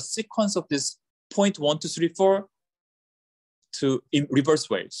reverse the sequence of this 0.1, 2, 3, 4 to in reverse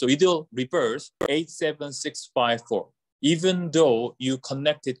way. So it will reverse 8, 7, 6, 5, 4. Even though you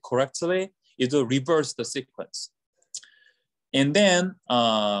connect it correctly, it will reverse the sequence. And then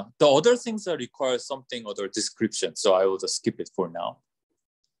the other things that require something other description. So I will just skip it for now.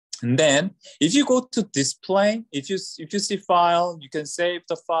 And then if you go to display, if you see file, you can save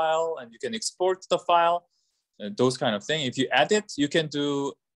the file and you can export the file. those kind of thing. If you edit, you can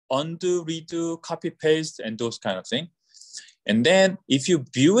do undo, redo, copy, paste, and those kind of thing. And then if you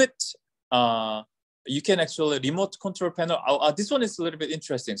view it, you can actually remote control panel. This one is a little bit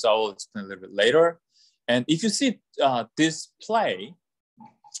interesting, so I will explain a little bit later. And if you see display,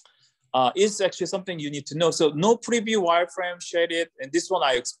 is actually something you need to know. So no preview wireframe shaded, and this one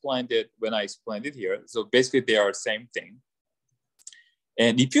I explained it when I explained it here. So basically they are the same thing.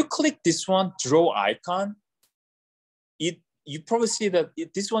 And if you click this one, draw icon, you probably see that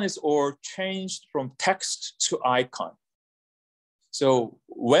this one is all changed from text to icon. So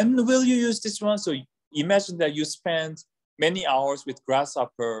when will you use this one? So imagine that you spend many hours with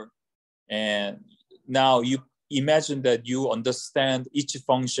Grasshopper, and now you imagine that you understand each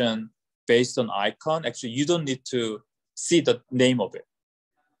function based on icon. Actually, you don't need to see the name of it.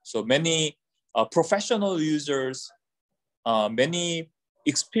 So many professional users, many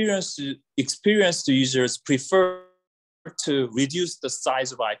experienced users prefer to reduce the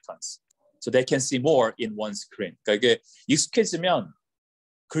size of icons so they can see more in one screen. 그러니까 이게 익숙해지면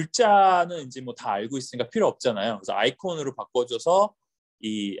글자는 이제 뭐 다 알고 있으니까 필요 없잖아요. 그래서 아이콘으로 바꿔줘서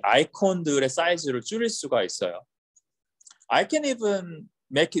이 아이콘들의 사이즈를 줄일 수가 있어요. I can even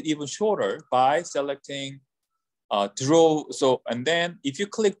make it even shorter by selecting draw. So, and then if you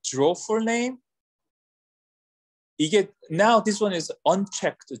click draw full name, you get, now this one is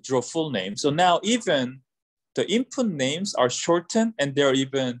unchecked draw full name. So now even the input names are shortened, and they're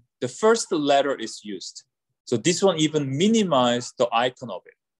even, the first letter is used. So this one even minimize the icon of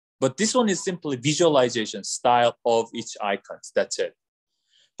it. But this one is simply visualization style of each icons. That's it.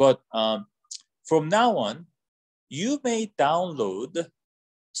 But from now on, you may download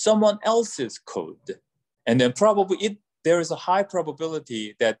someone else's code, and then probably there is a high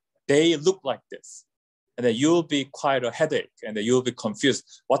probability that they look like this, and then you'll be quite a headache, and then you'll be confused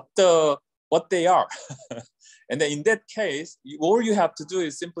what they are. And then in that case, all you have to do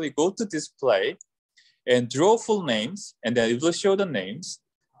is simply go to display and draw full names, and then it will show the names,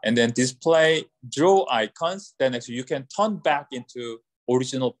 and then display draw icons. Then actually you can turn back into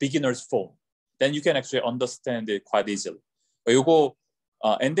original beginner's form. Then you can actually understand it quite easily.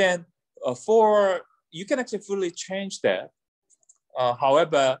 And then you can actually fully change that.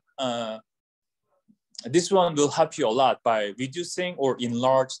 However, this one will help you a lot by reducing or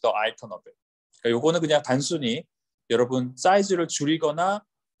enlarge the icon of it. 그러니까 요거는 그냥 단순히 여러분 사이즈를 줄이거나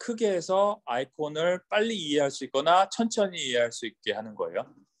크게 해서 아이콘을 빨리 이해할 수 있거나 천천히 이해할 수 있게 하는 거예요.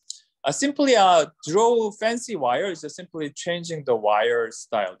 Simply draw fancy wire is just simply changing the wire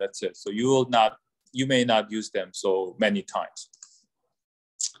style. That's it. So you may not use them so many times.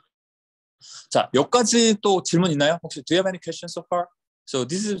 자, 여기까지 또 질문 있나요? 혹시 do you have any questions so far? So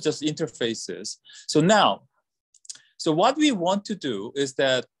this is just interfaces. So now, so what we want to do is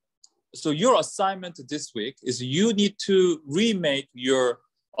that, so your assignment this week is you need to remake your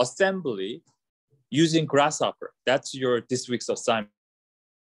assembly using Grasshopper. That's your this week's assignment.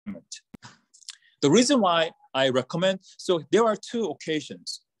 The reason why I recommend, so there are two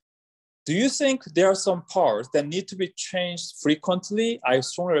occasions. Do you think there are some parts that need to be changed frequently? I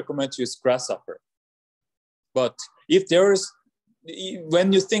strongly recommend to use Grasshopper. But if there is,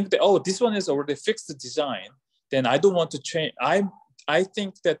 when you think that, oh, this one is already fixed design, then I don't want to change. I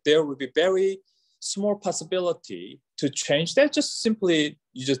think that there will be very small possibility to change that. Just simply,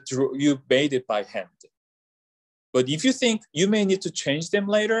 you made it by hand. But if you think you may need to change them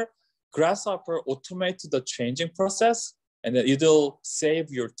later, Grasshopper automates the changing process, and then it'll save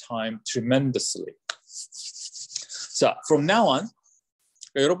your time tremendously. So from now on,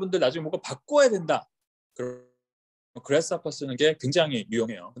 여러분들 나중에 뭔가 바꿔야 된다. 그럼 Grasshopper 쓰는 게 굉장히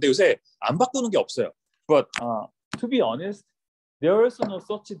유용해요. 근데 요새 안 바꾸는 게 없어요. But to be honest, there is no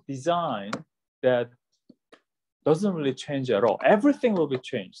such design that doesn't really change at all. Everything will be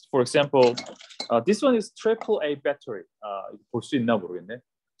changed. For example, this one is AAA battery. 볼 수 있나 모르겠네.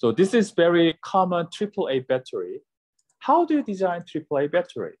 So this is very common AAA battery. How do you design AAA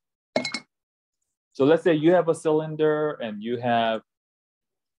battery? So let's say you have a cylinder and you have,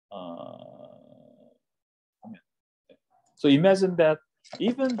 so imagine that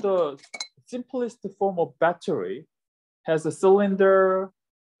even the simplest form of battery has a cylinder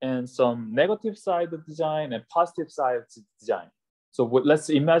and some negative side of design and positive side of design. So let's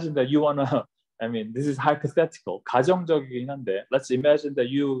imagine that you want to, I mean, this is hypothetical, 가정적이긴 한데, let's imagine that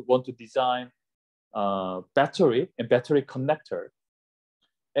you want to design battery and battery connector.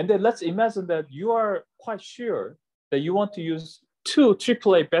 And then let's imagine that you are quite sure that you want to use two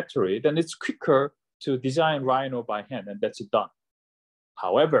AAA battery, then it's quicker to design Rhino by hand, and that's done.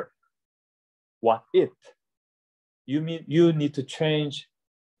 However, what if you need to change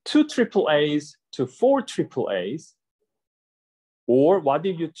 2 AAAs to 4 AAAs, or what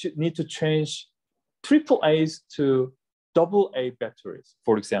if you need to change AAAs to AA batteries?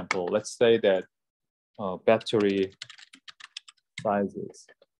 For example, let's say that battery sizes.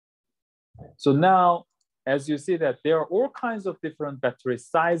 So now, as you see that there are all kinds of different battery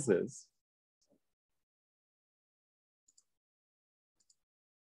sizes.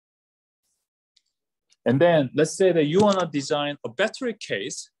 And then let's say that you want to design a battery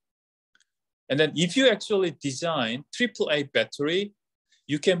case. And then if you actually design AAA battery,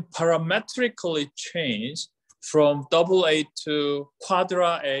 you can parametrically change from AA to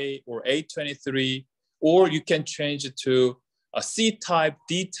Quadra A or A23, or you can change it to a C-type,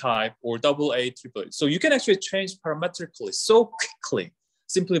 D-type, or AA, AAA. So you can actually change parametrically so quickly,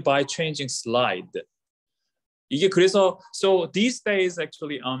 simply by changing slide. 이게 그래서, so these days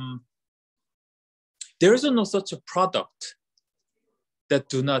actually, there is no such a product that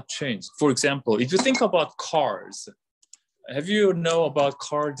do not change. For example, if you think about cars, have you know about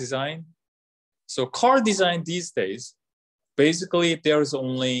car design? So car design these days, basically there's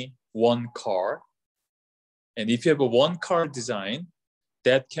only one car. And if you have a one car design,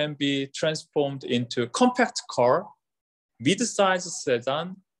 that can be transformed into compact car, mid-size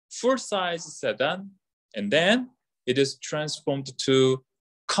sedan, full-size sedan, and then it is transformed to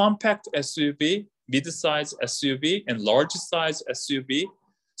compact SUV, mid-size SUV, and large-size SUV.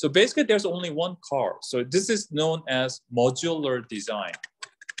 So basically, there's only one car. So this is known as modular design,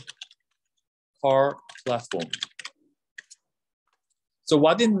 car platform. So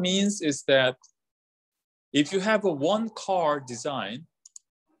what it means is that if you have a one car design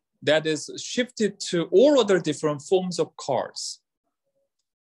that is shifted to all other different forms of cars.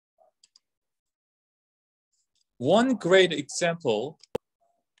 One great example,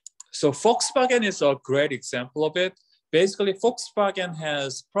 so Volkswagen is a great example of it. Basically, Volkswagen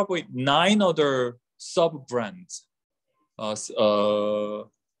has probably 9 other sub-brands. What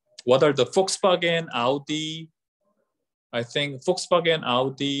are the Volkswagen, Audi, I think Volkswagen,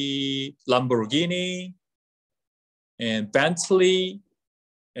 Audi, Lamborghini, and Bentley,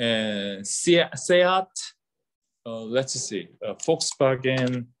 and Seat. Let's see,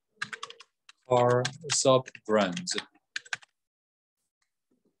 Volkswagen car sub-brands.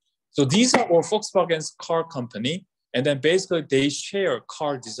 So these are all Volkswagen's car company. And then basically they share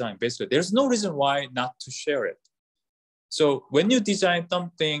car design. Basically, there's no reason why not to share it. So when you design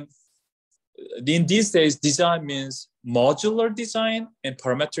something, in these days, design means modular design, and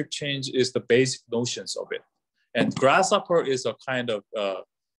parametric change is the basic notions of it. And Grasshopper is a kind of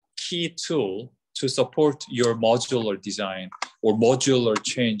key tool to support your modular design or modular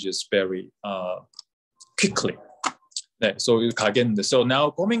changes very quickly. 네, so 가겠는데. So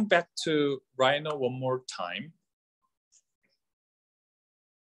now coming back to Rhino one more time.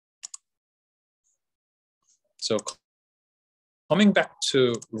 So coming back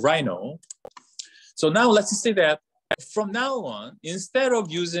to Rhino. So now let's say that from now on, instead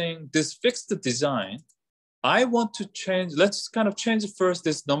of using this fixed design, I want to change, let's kind of change first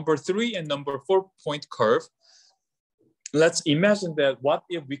this number 3 and number 4 point curve. Let's imagine that what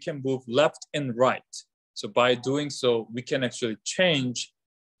if we can move left and right? So by doing so, we can actually change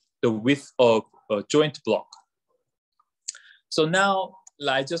the width of a joint block. So now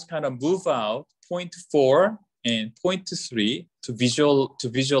I just kind of move out 0.4 and 0.3 to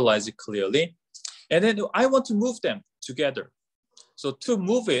visualize it clearly. And then I want to move them together. So to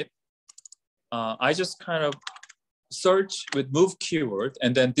move it, I just kind of search with move keyword,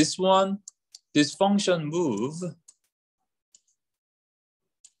 and then this one, this function move,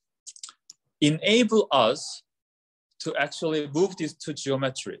 enable us to actually move these two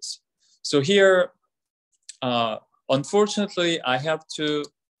geometries. So here, unfortunately, I have to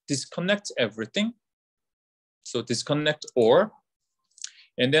disconnect everything. So disconnect OR,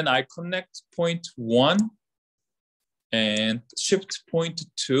 and then I connect 0.1 and shift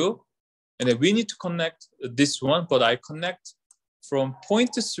 0.2. And then we need to connect this one, but I connect from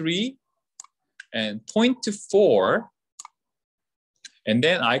 0.3 and 0.4. And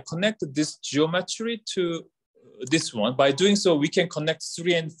then I connect this geometry to this one. By doing so, we can connect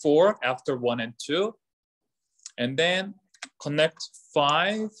 3 and 4 after 1 and 2. And then connect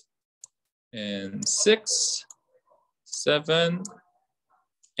 5 and 6, 7,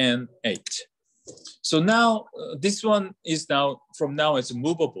 and 8. So now this one is now, from now it's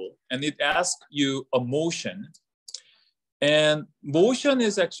movable, and it asks you a motion. And motion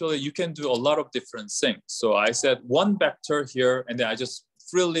is actually, you can do a lot of different things. So I said one vector here, and then I just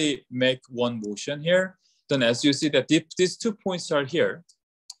freely make one motion here. Then as you see that these 2 points are here.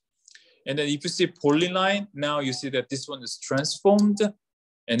 And then if you see polyline, now you see that this one is transformed.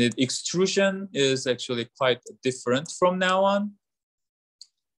 And the extrusion is actually quite different from now on.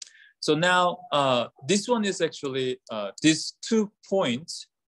 So now this one is actually, these 2 points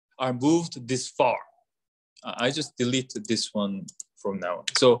are moved this far. I just delete this one from now on.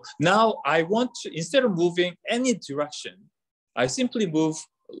 So now I want to, instead of moving any direction, I simply move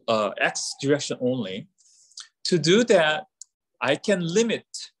X direction only. To do that, I can limit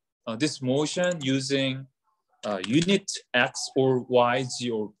this motion using unit X or Y,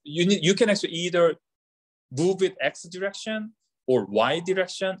 Z, or unit. You can actually either move it X direction or Y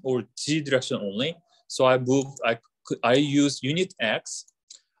direction or Z direction only. So I use unit X.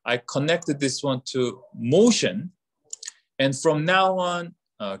 I connected this one to motion. And from now on,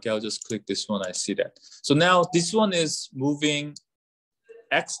 okay, I'll just click this one, I see that. So now this one is moving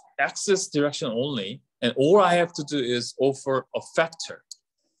axis direction only. And all I have to do is offer a factor.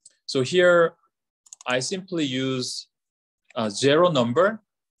 So here, I simply use a 0 number,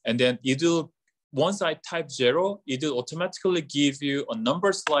 and then once I type 0, it will automatically give you a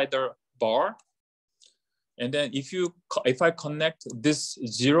number slider bar. And then if I connect this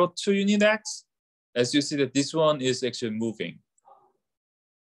 0 to unit X, as you see that this one is actually moving.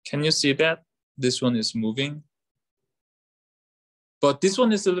 Can you see that? This one is moving. But this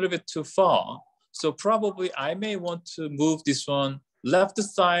one is a little bit too far. So probably I may want to move this one left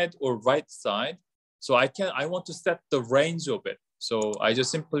side or right side. So I want to set the range of it. So I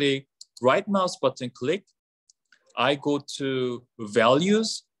just simply right mouse button click. I go to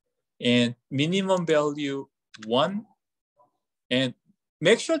values and minimum value 1. And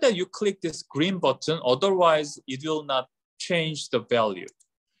make sure that you click this green button, otherwise it will not change the value.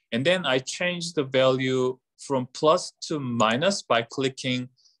 And then I change the value from plus to minus by clicking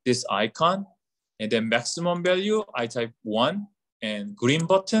this icon. And then maximum value, I type 1 and green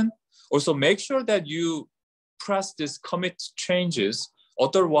button. Also make sure that you press this commit changes,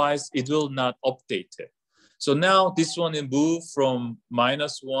 otherwise it will not update it. So now this one will move from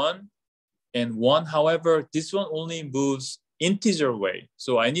 -1 and 1. However, this one only moves integer way.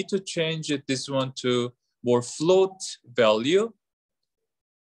 So I need to change this one to more float value.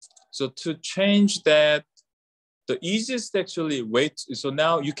 So to change that, the easiest actually way, so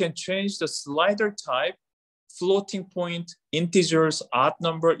now you can change the slider type, floating point, integers, odd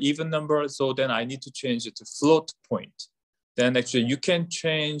number, even number. So then I need to change it to float point. Then actually you can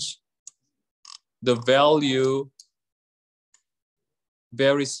change the value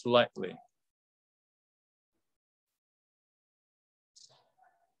very slightly.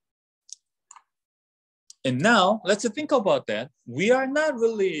 And now let's think about that. We are not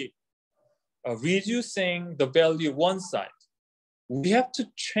really reducing the value one side. We have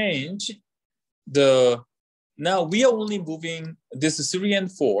to change now we are only moving this 3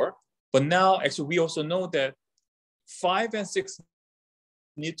 and 4, but now actually we also know that 5 and 6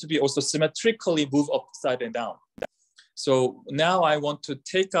 need to be also symmetrically moved upside and down. So now I want to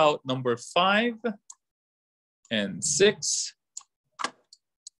take out number 5 and 6.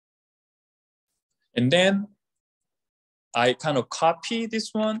 And then I kind of copy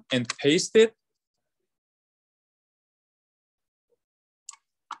this one and paste it.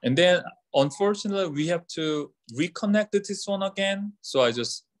 And then unfortunately, we have to reconnect this one again. So I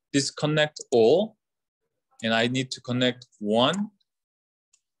just disconnect all. And I need to connect 1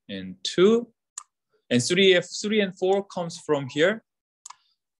 and 2. And 3 and 4 comes from here.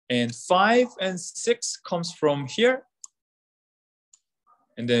 And 5 and 6 comes from here.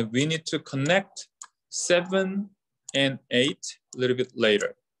 And then we need to connect 7 and 8 a little bit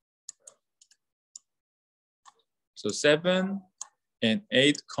later. So 7 and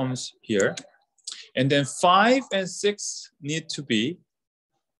 8 comes here. And then 5 and 6 need to be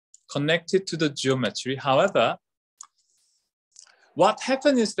connected to the geometry. However, what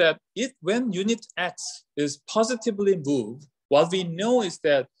happens is that when unit X is positively moved, what we know is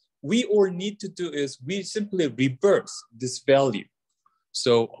that we all need to do is we simply reverse this value.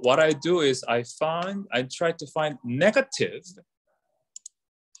 So what I do is I try to find negative,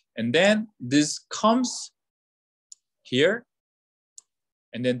 and then this comes here,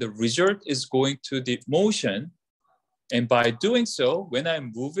 and then the result is going to the motion. And by doing so, when I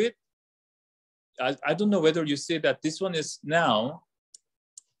move it, I don't know whether you see that this one is now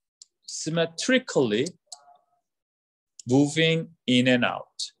symmetrically moving in and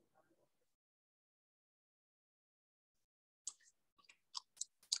out.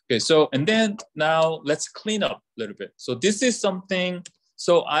 Okay, so, and then now let's clean up a little bit. So this is something,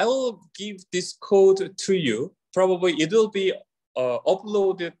 so I will give this code to you. Probably it will be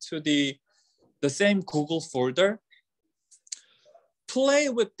uploaded to the same Google folder. Play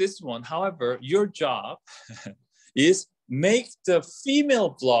with this one. However, your job is make the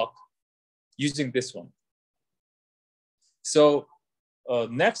female block using this one. So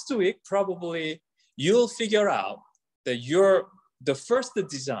next week, probably you'll figure out that the first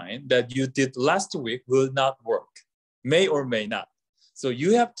design that you did last week will not work, may or may not. So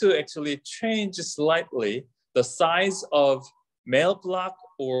you have to actually change slightly the size of male block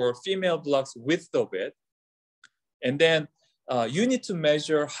or female block's width of it. And then you need to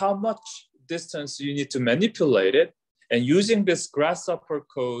measure how much distance you need to manipulate it. And using this Grasshopper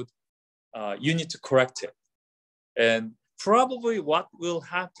code, you need to correct it. And probably what will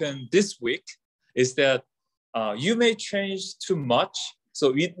happen this week is that you may change too much.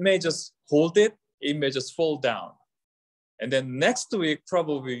 So it may just hold it, it may just fall down. And then next week,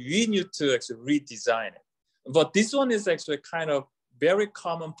 probably we need to actually redesign it. But this one is actually kind of very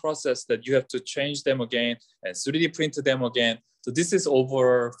common process that you have to change them again and 3D print them again. So this is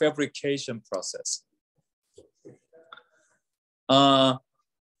over fabrication process.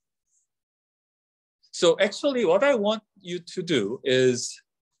 So actually what I want you to do is,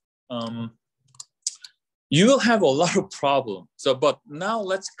 you will have a lot of problems. So, but now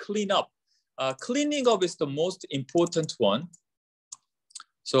let's clean up. Cleaning up is the most important one.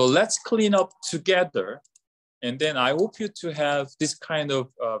 So let's clean up together. And then I hope you to have this kind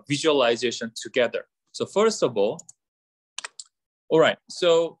of visualization together. So first of all right,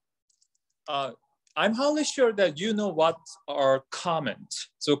 so I'm highly sure that you know what are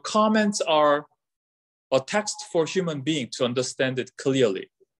comments. So comments are a text for human being to understand it clearly.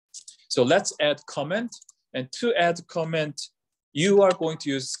 So let's add comment. And to add comment, you are going to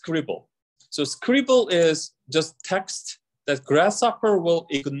use Scribble. So Scribble is just text that Grasshopper will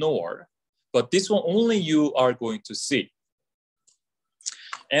ignore, but this one only you are going to see.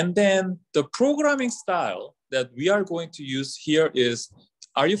 And then the programming style that we are going to use here is,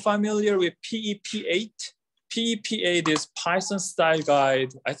 are you familiar with PEP8? PEP8 is Python style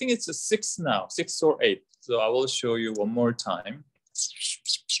guide. I think it's a 6 now, 6 or 8. So I will show you one more time.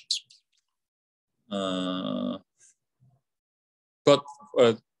 But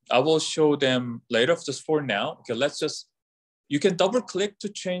I will show them later. Just for now, okay, you can double click to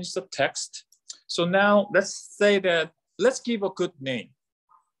change the text. So now let's say that, let's give a good name.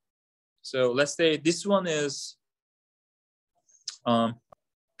 So let's say this one is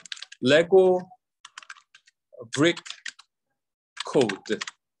Lego brick code.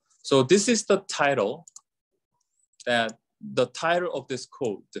 So this is the title of this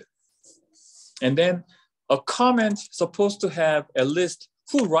code. And then a comment supposed to have a list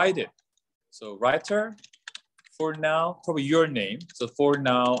who write it. So writer, for now, probably your name. So for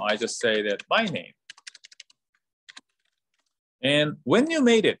now, I just say that my name. And when you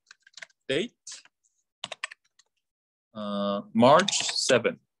made it, date, March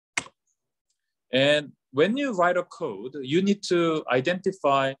 7. And when you write a code, you need to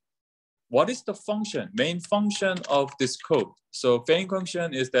identify what is the function, main function of this code. So main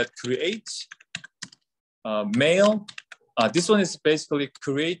function is that create mail. This one is basically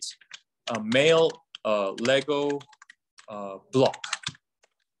create a mail Lego block.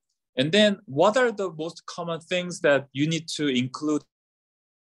 And then what are the most common things that you need to include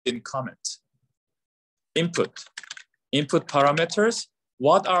in comment? Input parameters.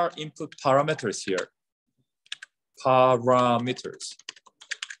 What are input parameters here? Parameters.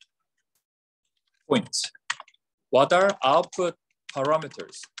 Points. What are output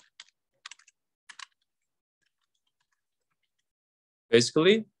parameters?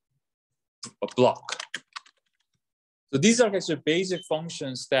 Basically, a block. So these are actually basic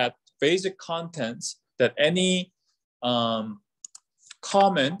functions, that basic contents that any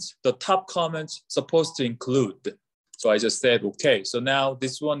comment, the top comment, supposed to include. So I just said, okay, so now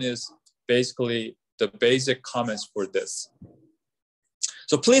this one is basically the basic comments for this.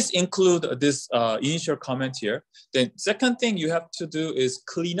 So please include this initial comment here. Then second thing you have to do is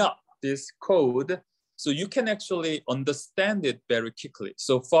clean up this code so you can actually understand it very quickly.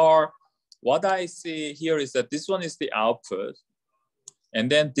 So far, what I see here is that this one is the output, and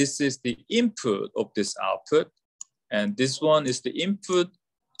then this is the input of this output, and this one is the input,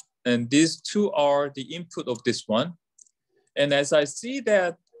 and these two are the input of this one. And as I see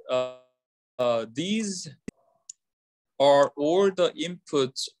that these are all the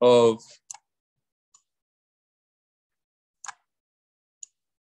inputs of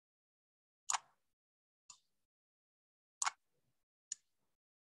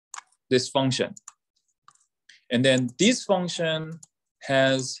this function. And then this function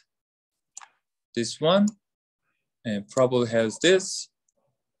has this one, and probably has this,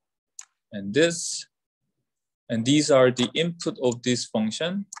 and this, and these are the input of this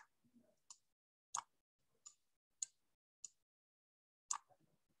function.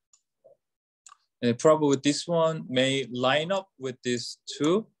 And probably this one may line up with these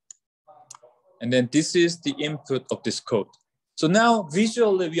two. And then this is the input of this code. So now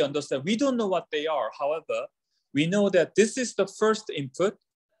visually we understand, we don't know what they are. However, we know that this is the first input,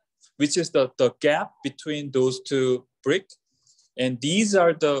 which is the gap between those two bricks. And these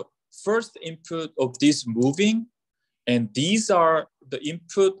are the first input of this moving. And these are the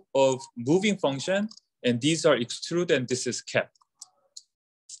input of moving function. And these are extrude and this is kept.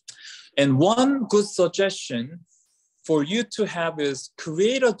 And one good suggestion for you to have is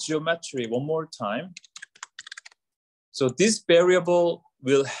create a geometry one more time. So this variable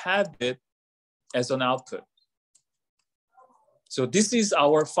will have it as an output. So this is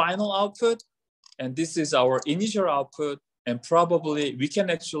our final output, and this is our initial output, and probably we can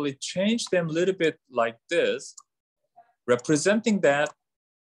actually change them a little bit like this, representing that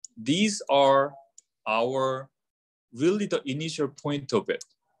these are our really the initial point of it.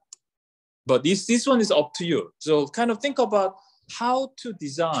 But this one is up to you. So kind of think about how to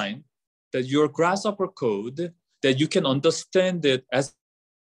design that your Grasshopper code that you can understand it as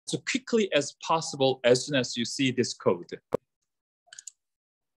quickly as possible as soon as you see this code.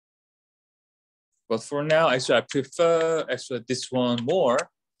 But for now, actually, I prefer actually this one more.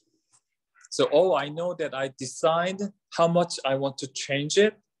 So, I know that I decide how much I want to change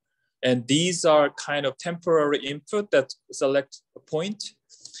it. And these are kind of temporary input that select a point.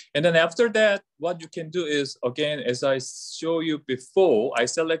 And then after that, what you can do is, again, as I show you before, I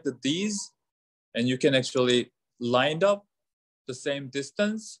selected these, and you can actually line up the same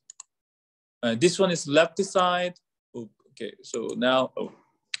distance. This one is left side. Okay, so now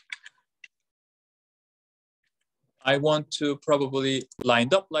I want to probably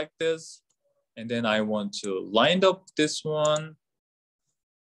line up like this. And then I want to line up this one.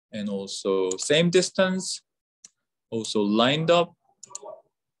 And also same distance, also lined up.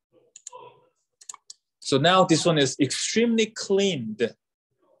 So now this one is extremely cleaned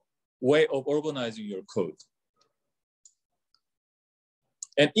way of organizing your code.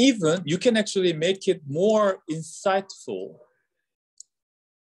 And even you can actually make it more insightful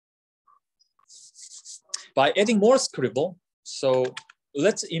by adding more scribble. So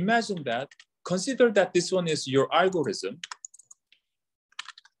let's imagine that, consider that this one is your algorithm.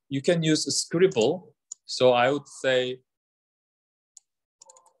 You can use a scribble. So I would say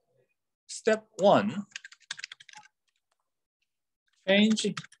step 1,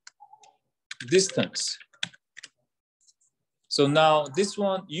 change distance. So now this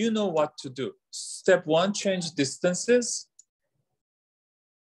one, you know what to do. Step 1, change distances.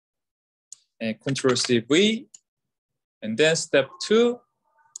 And Ctrl+C+V. And then step 2,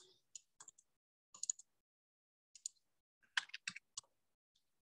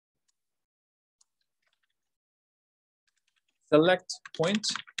 select point.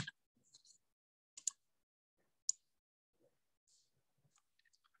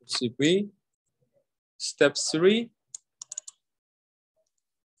 C+V. Step 3,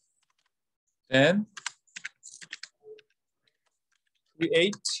 then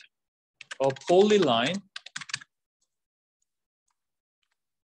create a polyline.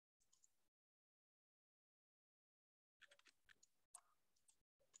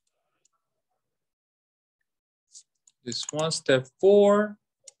 This one, step 4,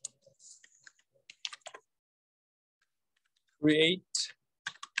 create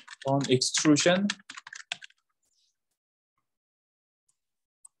an extrusion.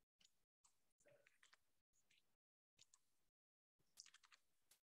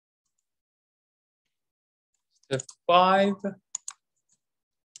 Step 5,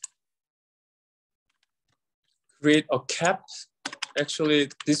 create a cap. Actually,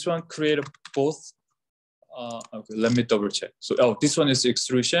 this one create both. Okay, let me double check. So, this one is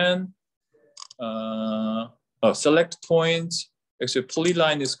extrusion. Select point. Actually,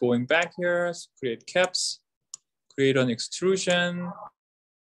 polyline is going back here. So create caps. Create an extrusion.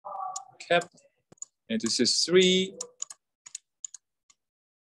 Cap. And this is 3.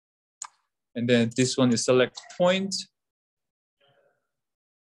 And then this one is select point.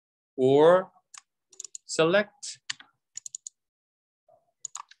 Or select.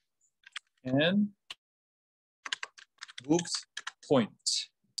 And move point.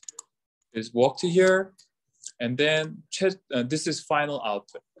 Is walk to here. And then this is final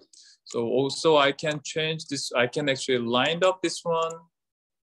output. So also I can change this. I can actually line up this one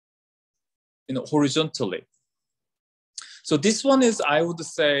horizontally. So this one is, I would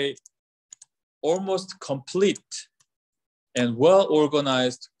say, almost complete and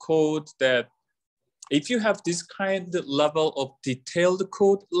well-organized code that if you have this kind of level of detailed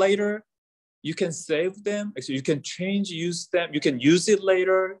code later, you can save them. Actually, you can use them. You can use it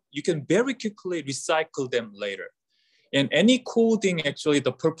later. You can very quickly recycle them later. And any coding, actually,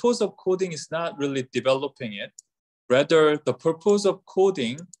 the purpose of coding is not really developing it. Rather, the purpose of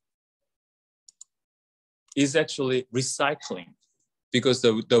coding is actually recycling. Because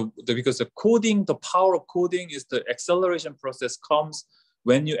because the coding, the power of coding is the acceleration process comes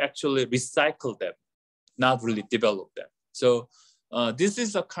when you actually recycle them, not really develop them. So this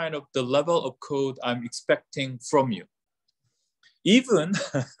is a kind of the level of code I'm expecting from you. Even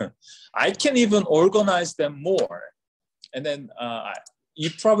I can even organize them more, and then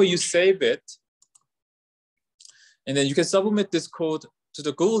you save it, and then you can submit this code to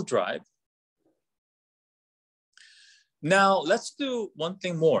the Google Drive. Now let's do one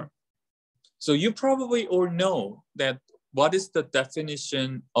thing more. So you probably all know that what is the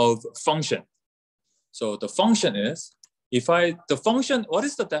definition of function. So the function is, what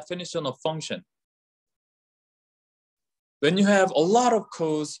is the definition of function? When you have a lot of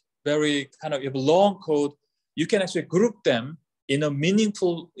codes, you have long code, you can actually group them in a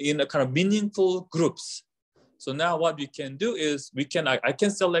kind of meaningful groups. So now what we can do is I can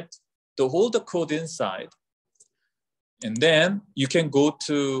select the whole code inside, and then you can go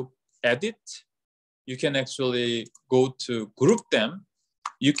to edit. You can actually go to group them.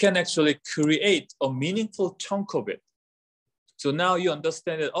 You can actually create a meaningful chunk of it. So now you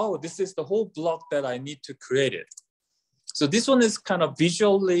understand that, oh, this is the whole block that I need to create it. So this one is kind of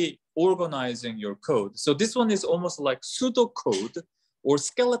visually organizing your code. So this one is almost like pseudocode or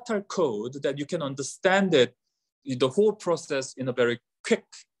skeletal code that you can understand it, the whole process in a very quick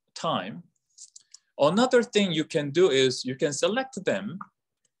time. Another thing you can do is you can select them.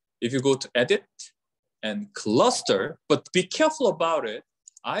 If you go to edit and cluster, but be careful about it.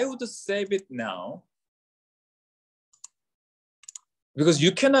 I would save it now because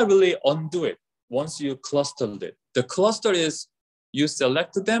you cannot really undo it once you clustered it. The cluster is you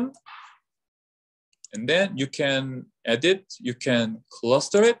select them, and then you can edit, you can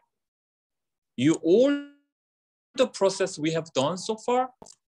cluster it. All the process we have done so far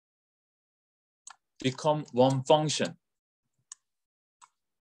become one function.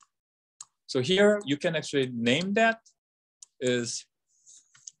 So here you can actually name that is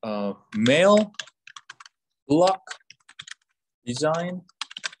mail block design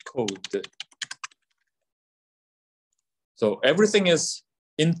code. So everything is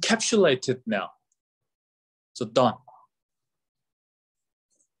encapsulated now. So done.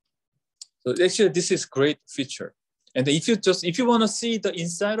 So actually this is great feature. And if you want to see the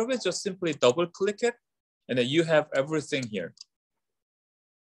inside of it, just simply double click it, and then you have everything here.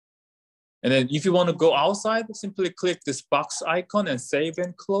 And then if you want to go outside, simply click this box icon and save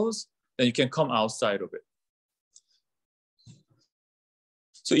and close, then you can come outside of it.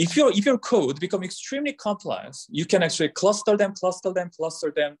 So if your code becomes extremely complex, you can actually cluster them,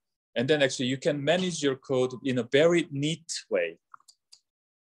 and then actually you can manage your code in a very neat way.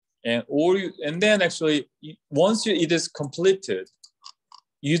 And then actually, once it is completed,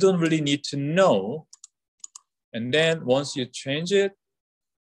 you don't really need to know. And then once you change it,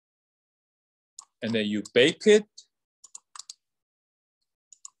 and then you bake it,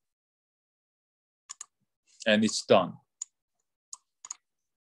 and it's done.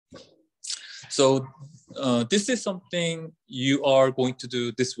 So this is something you are going to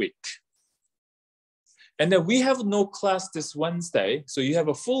do this week. And then we have no class this Wednesday, so you have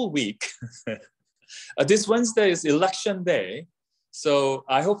a full week. This Wednesday is election day, so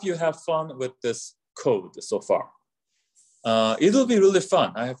I hope you have fun with this code so far. It'll be really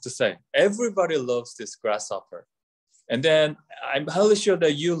fun, I have to say. Everybody loves this Grasshopper. And then I'm highly sure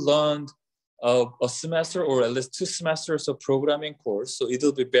that you learned a semester or at least 2 semesters of programming course, so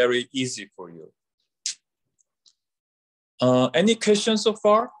it'll be very easy for you. Any questions so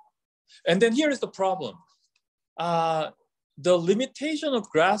far? And then here is the problem. The limitation of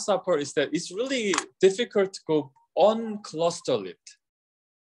Grasshopper is that it's really difficult to go uncluster it.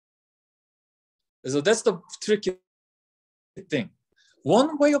 So that's the tricky thing.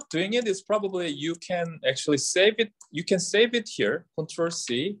 One way of doing it is probably you can actually save it. You can save it here,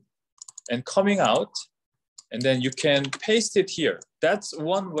 Control-C, and coming out, and then you can paste it here. That's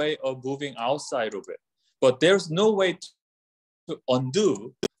one way of moving outside of it. But there's no way to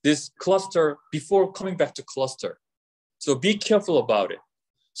undo this cluster before coming back to cluster. So be careful about it.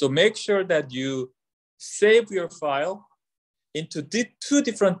 So make sure that you save your file into 2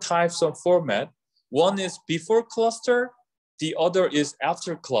 different types of format. One is before cluster, the other is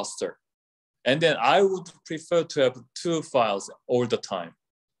after cluster. And then I would prefer to have 2 files all the time.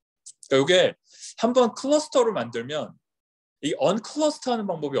 이게 한번 클러스터를 만들면 이 언클러스터하는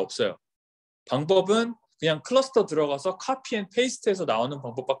방법이 없어요. 방법은 그냥 클러스터 들어가서 카피 앤 페이스트해서 나오는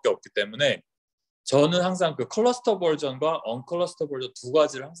방법밖에 없기 때문에 저는 항상 그 클러스터 버전과 언클러스터 버전 두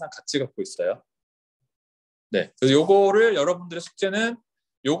가지를 항상 같이 갖고 있어요. 네, 그래서 요거를 여러분들의 숙제는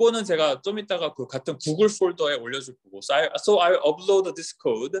요거는 제가 좀 이따가 그 같은 구글 폴더에 올려줄 거고 so I upload this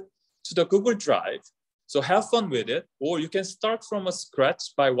code to the Google Drive. So have fun with it, or you can start from a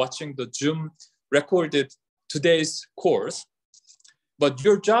scratch by watching the Zoom recorded today's course. But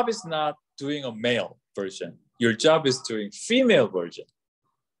your job is not doing a male version. Your job is doing female version.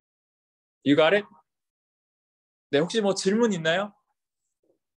 You got it? 네, 혹시 뭐 질문 있나요?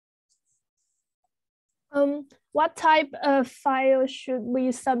 What type of file should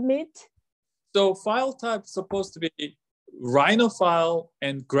we submit? So file type is supposed to be Rhino file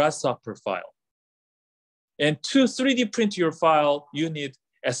and Grasshopper file. And to 3D print your file, you need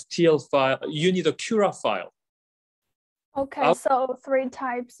STL file, you need a Cura file. Okay, so 3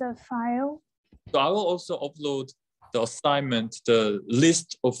 types of file. So I will also upload the assignment, the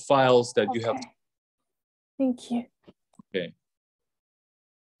list of files that you have. Thank you. Okay.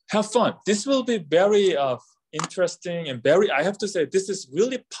 Have fun. This will be very interesting and I have to say, this is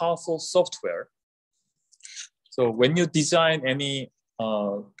really powerful software. So when you design any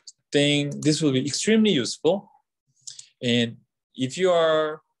thing, this will be extremely useful. And if you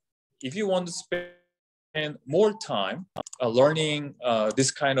want to spend more time learning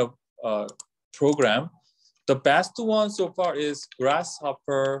this kind of program, the best one so far is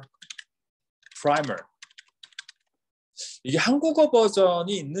Grasshopper Primer. 이게 한국어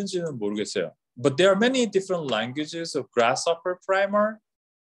버전이 있는지는 모르겠어요. But there are many different languages of Grasshopper Primer.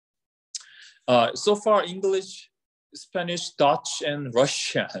 So far, English, Spanish, Dutch, and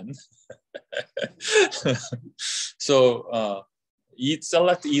Russian. So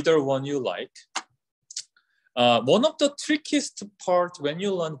select either one you like. One of the trickiest part when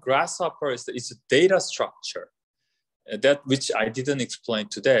you learn Grasshopper is the data structure, that which I didn't explain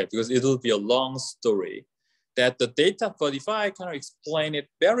today because it will be a long story. That the data, but if I kind of explain it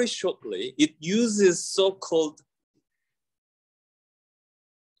very shortly, it uses so-called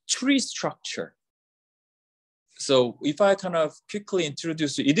tree structure. So if I kind of quickly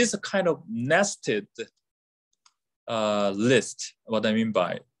introduce you, it is a kind of nested list. What I mean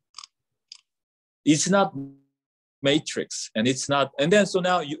by it's not matrix and it's not, and then so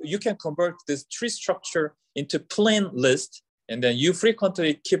now you can convert this tree structure into plain list, and then you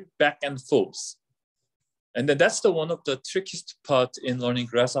frequently keep back and forth. And then that's the one of the trickiest part in learning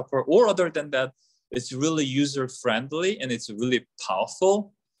Grasshopper. Or other than that, it's really user-friendly and it's really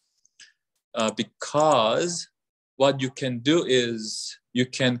powerful because what you can do is you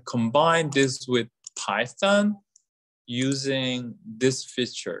can combine this with Python using this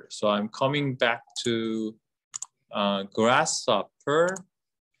feature. So I'm coming back to Grasshopper.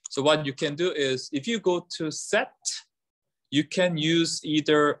 So what you can do is if you go to set, you can use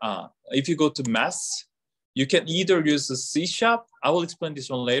either, if you go to math, you can either use the C#, I will explain this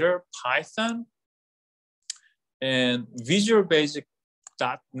one later, Python, and Visual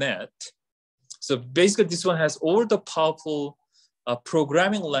Basic.net. So basically this one has all the powerful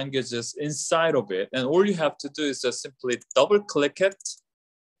programming languages inside of it. And all you have to do is just simply double click it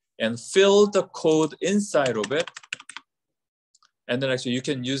and fill the code inside of it. And then actually you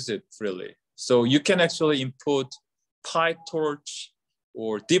can use it freely. So you can actually input PyTorch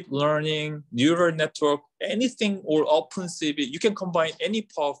or deep learning, neural network, anything, or OpenCV. You can combine any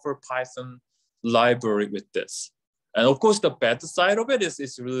powerful Python library with this. And of course, the bad side of it is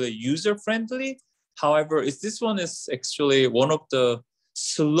it's really user-friendly. However, this one is actually one of the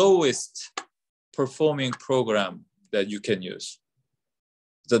slowest performing program that you can use.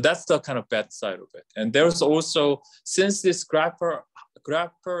 So that's the kind of bad side of it. And there's also, since this Grasshopper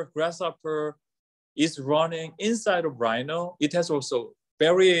is running inside of Rhino, it has also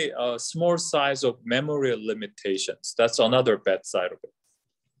very small size of memory limitations. That's another bad side of it.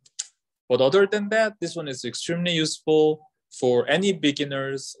 But other than that, this one is extremely useful for any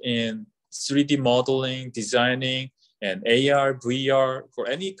beginners in 3D modeling, designing, and AR, VR, for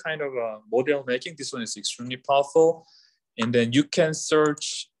any kind of model making. This one is extremely powerful. And then you can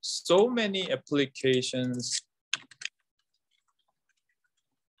search so many applications.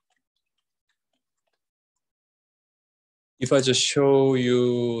 If I just show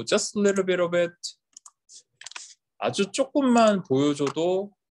you just a little bit of it, 아주 조금만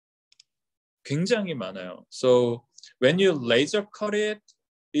보여줘도 굉장히 많아요. So when you laser cut it,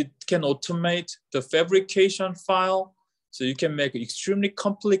 it can automate the fabrication file. So you can make extremely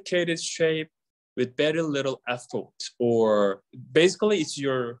complicated shape with very little effort, or basically it's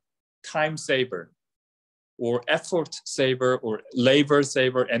your time saver or effort saver or labor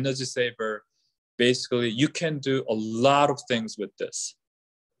saver, energy saver. basically you can do a lot of things with this.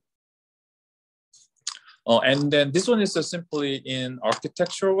 And then this one is simply in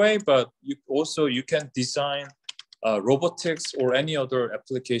architectural way, but you can design robotics or any other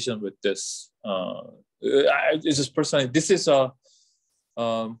application with this. It's just personally, this is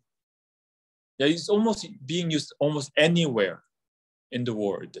it's almost being used almost anywhere in the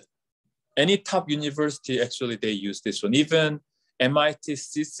world. Any top university, actually, they use this one. Even MIT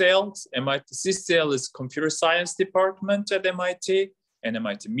CSAIL is computer science department at MIT, and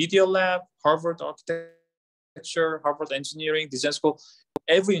MIT Media Lab, Harvard Architecture, Harvard Engineering, Design School.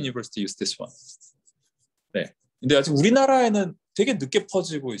 Every university use this one. 네. 근데 아직 우리나라에는 되게 늦게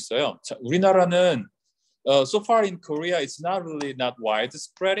퍼지고 있어요. 자, 우리나라는 so far in Korea, it's not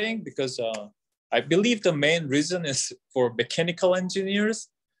widespreading because I believe the main reason is for mechanical engineers,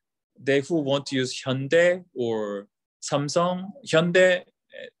 they who want to use Hyundai or Samsung,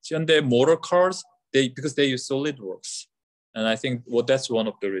 Hyundai motor cars, because they use SolidWorks. And I think that's one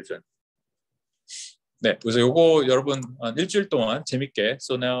of the reasons. 네, 그래서 요거 여러분 한 일주일 동안 재밌게.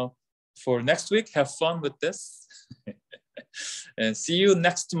 So now for next week, have fun with this. And see you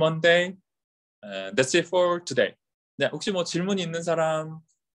next Monday. That's it for today. 네, 혹시 뭐 질문 있는 사람?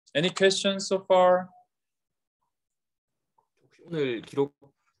 Any questions so far? 혹시 오늘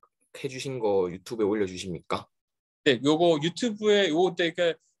기록해 주신 거 유튜브에 올려주십니까? 네, 요거 유튜브에 요거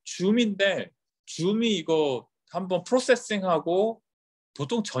되게 줌인데 줌이 이거 한번 프로세싱하고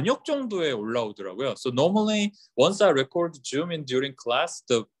보통 저녁 정도에 올라오더라고요. So normally once I record Zoom during class,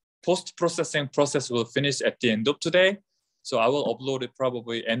 the post-processing process will finish at the end of today. So I will upload it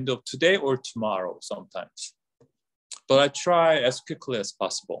probably end of today or tomorrow sometimes. But I try as quickly as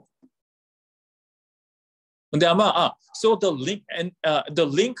possible. 근데 아마 so the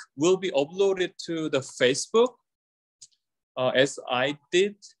link will be uploaded to the Facebook as I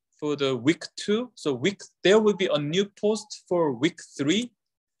did for the week 2. So there will be a new post for week 3.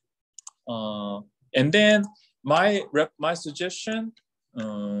 And then my suggestion,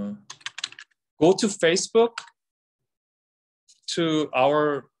 go to Facebook, to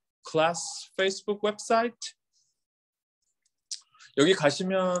our class Facebook website. 여기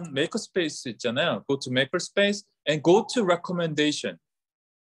가시면 Makerspace 있잖아요. Go to Makerspace and go to recommendation.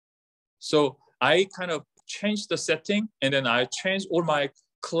 So I kind of changed the setting, and then I changed all my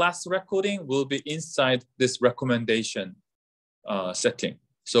class recording will be inside this recommendation setting.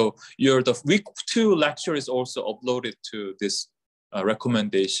 So the week 2 lecture is also uploaded to this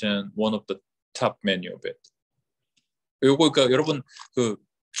recommendation, one of the top menu of it. 요거 그러니까 여러분 그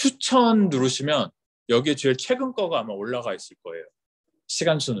추천 누르시면 여기에 제일 최근 거가 아마 올라가 있을 거예요.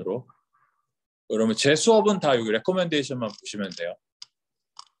 시간 순으로. 그러면 제 수업은 다 여기 레코멘데이션만 보시면 돼요.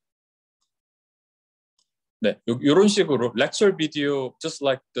 네, 이런 식으로 lecture video, just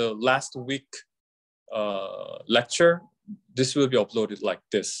like the last week lecture, this will be uploaded like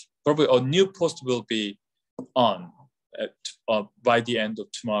this. Probably a new post will be on by the end of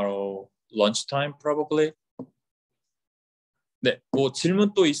tomorrow lunchtime, probably. 네, 뭐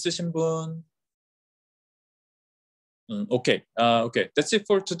질문 또 있으신 분? Okay, okay, that's it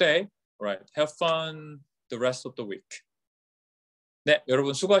for today. All right, have fun the rest of the week. 네,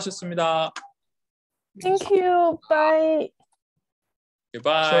 여러분 수고하셨습니다. Thank you. Bye.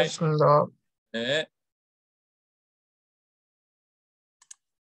 Goodbye. 수고하셨습니다. 네.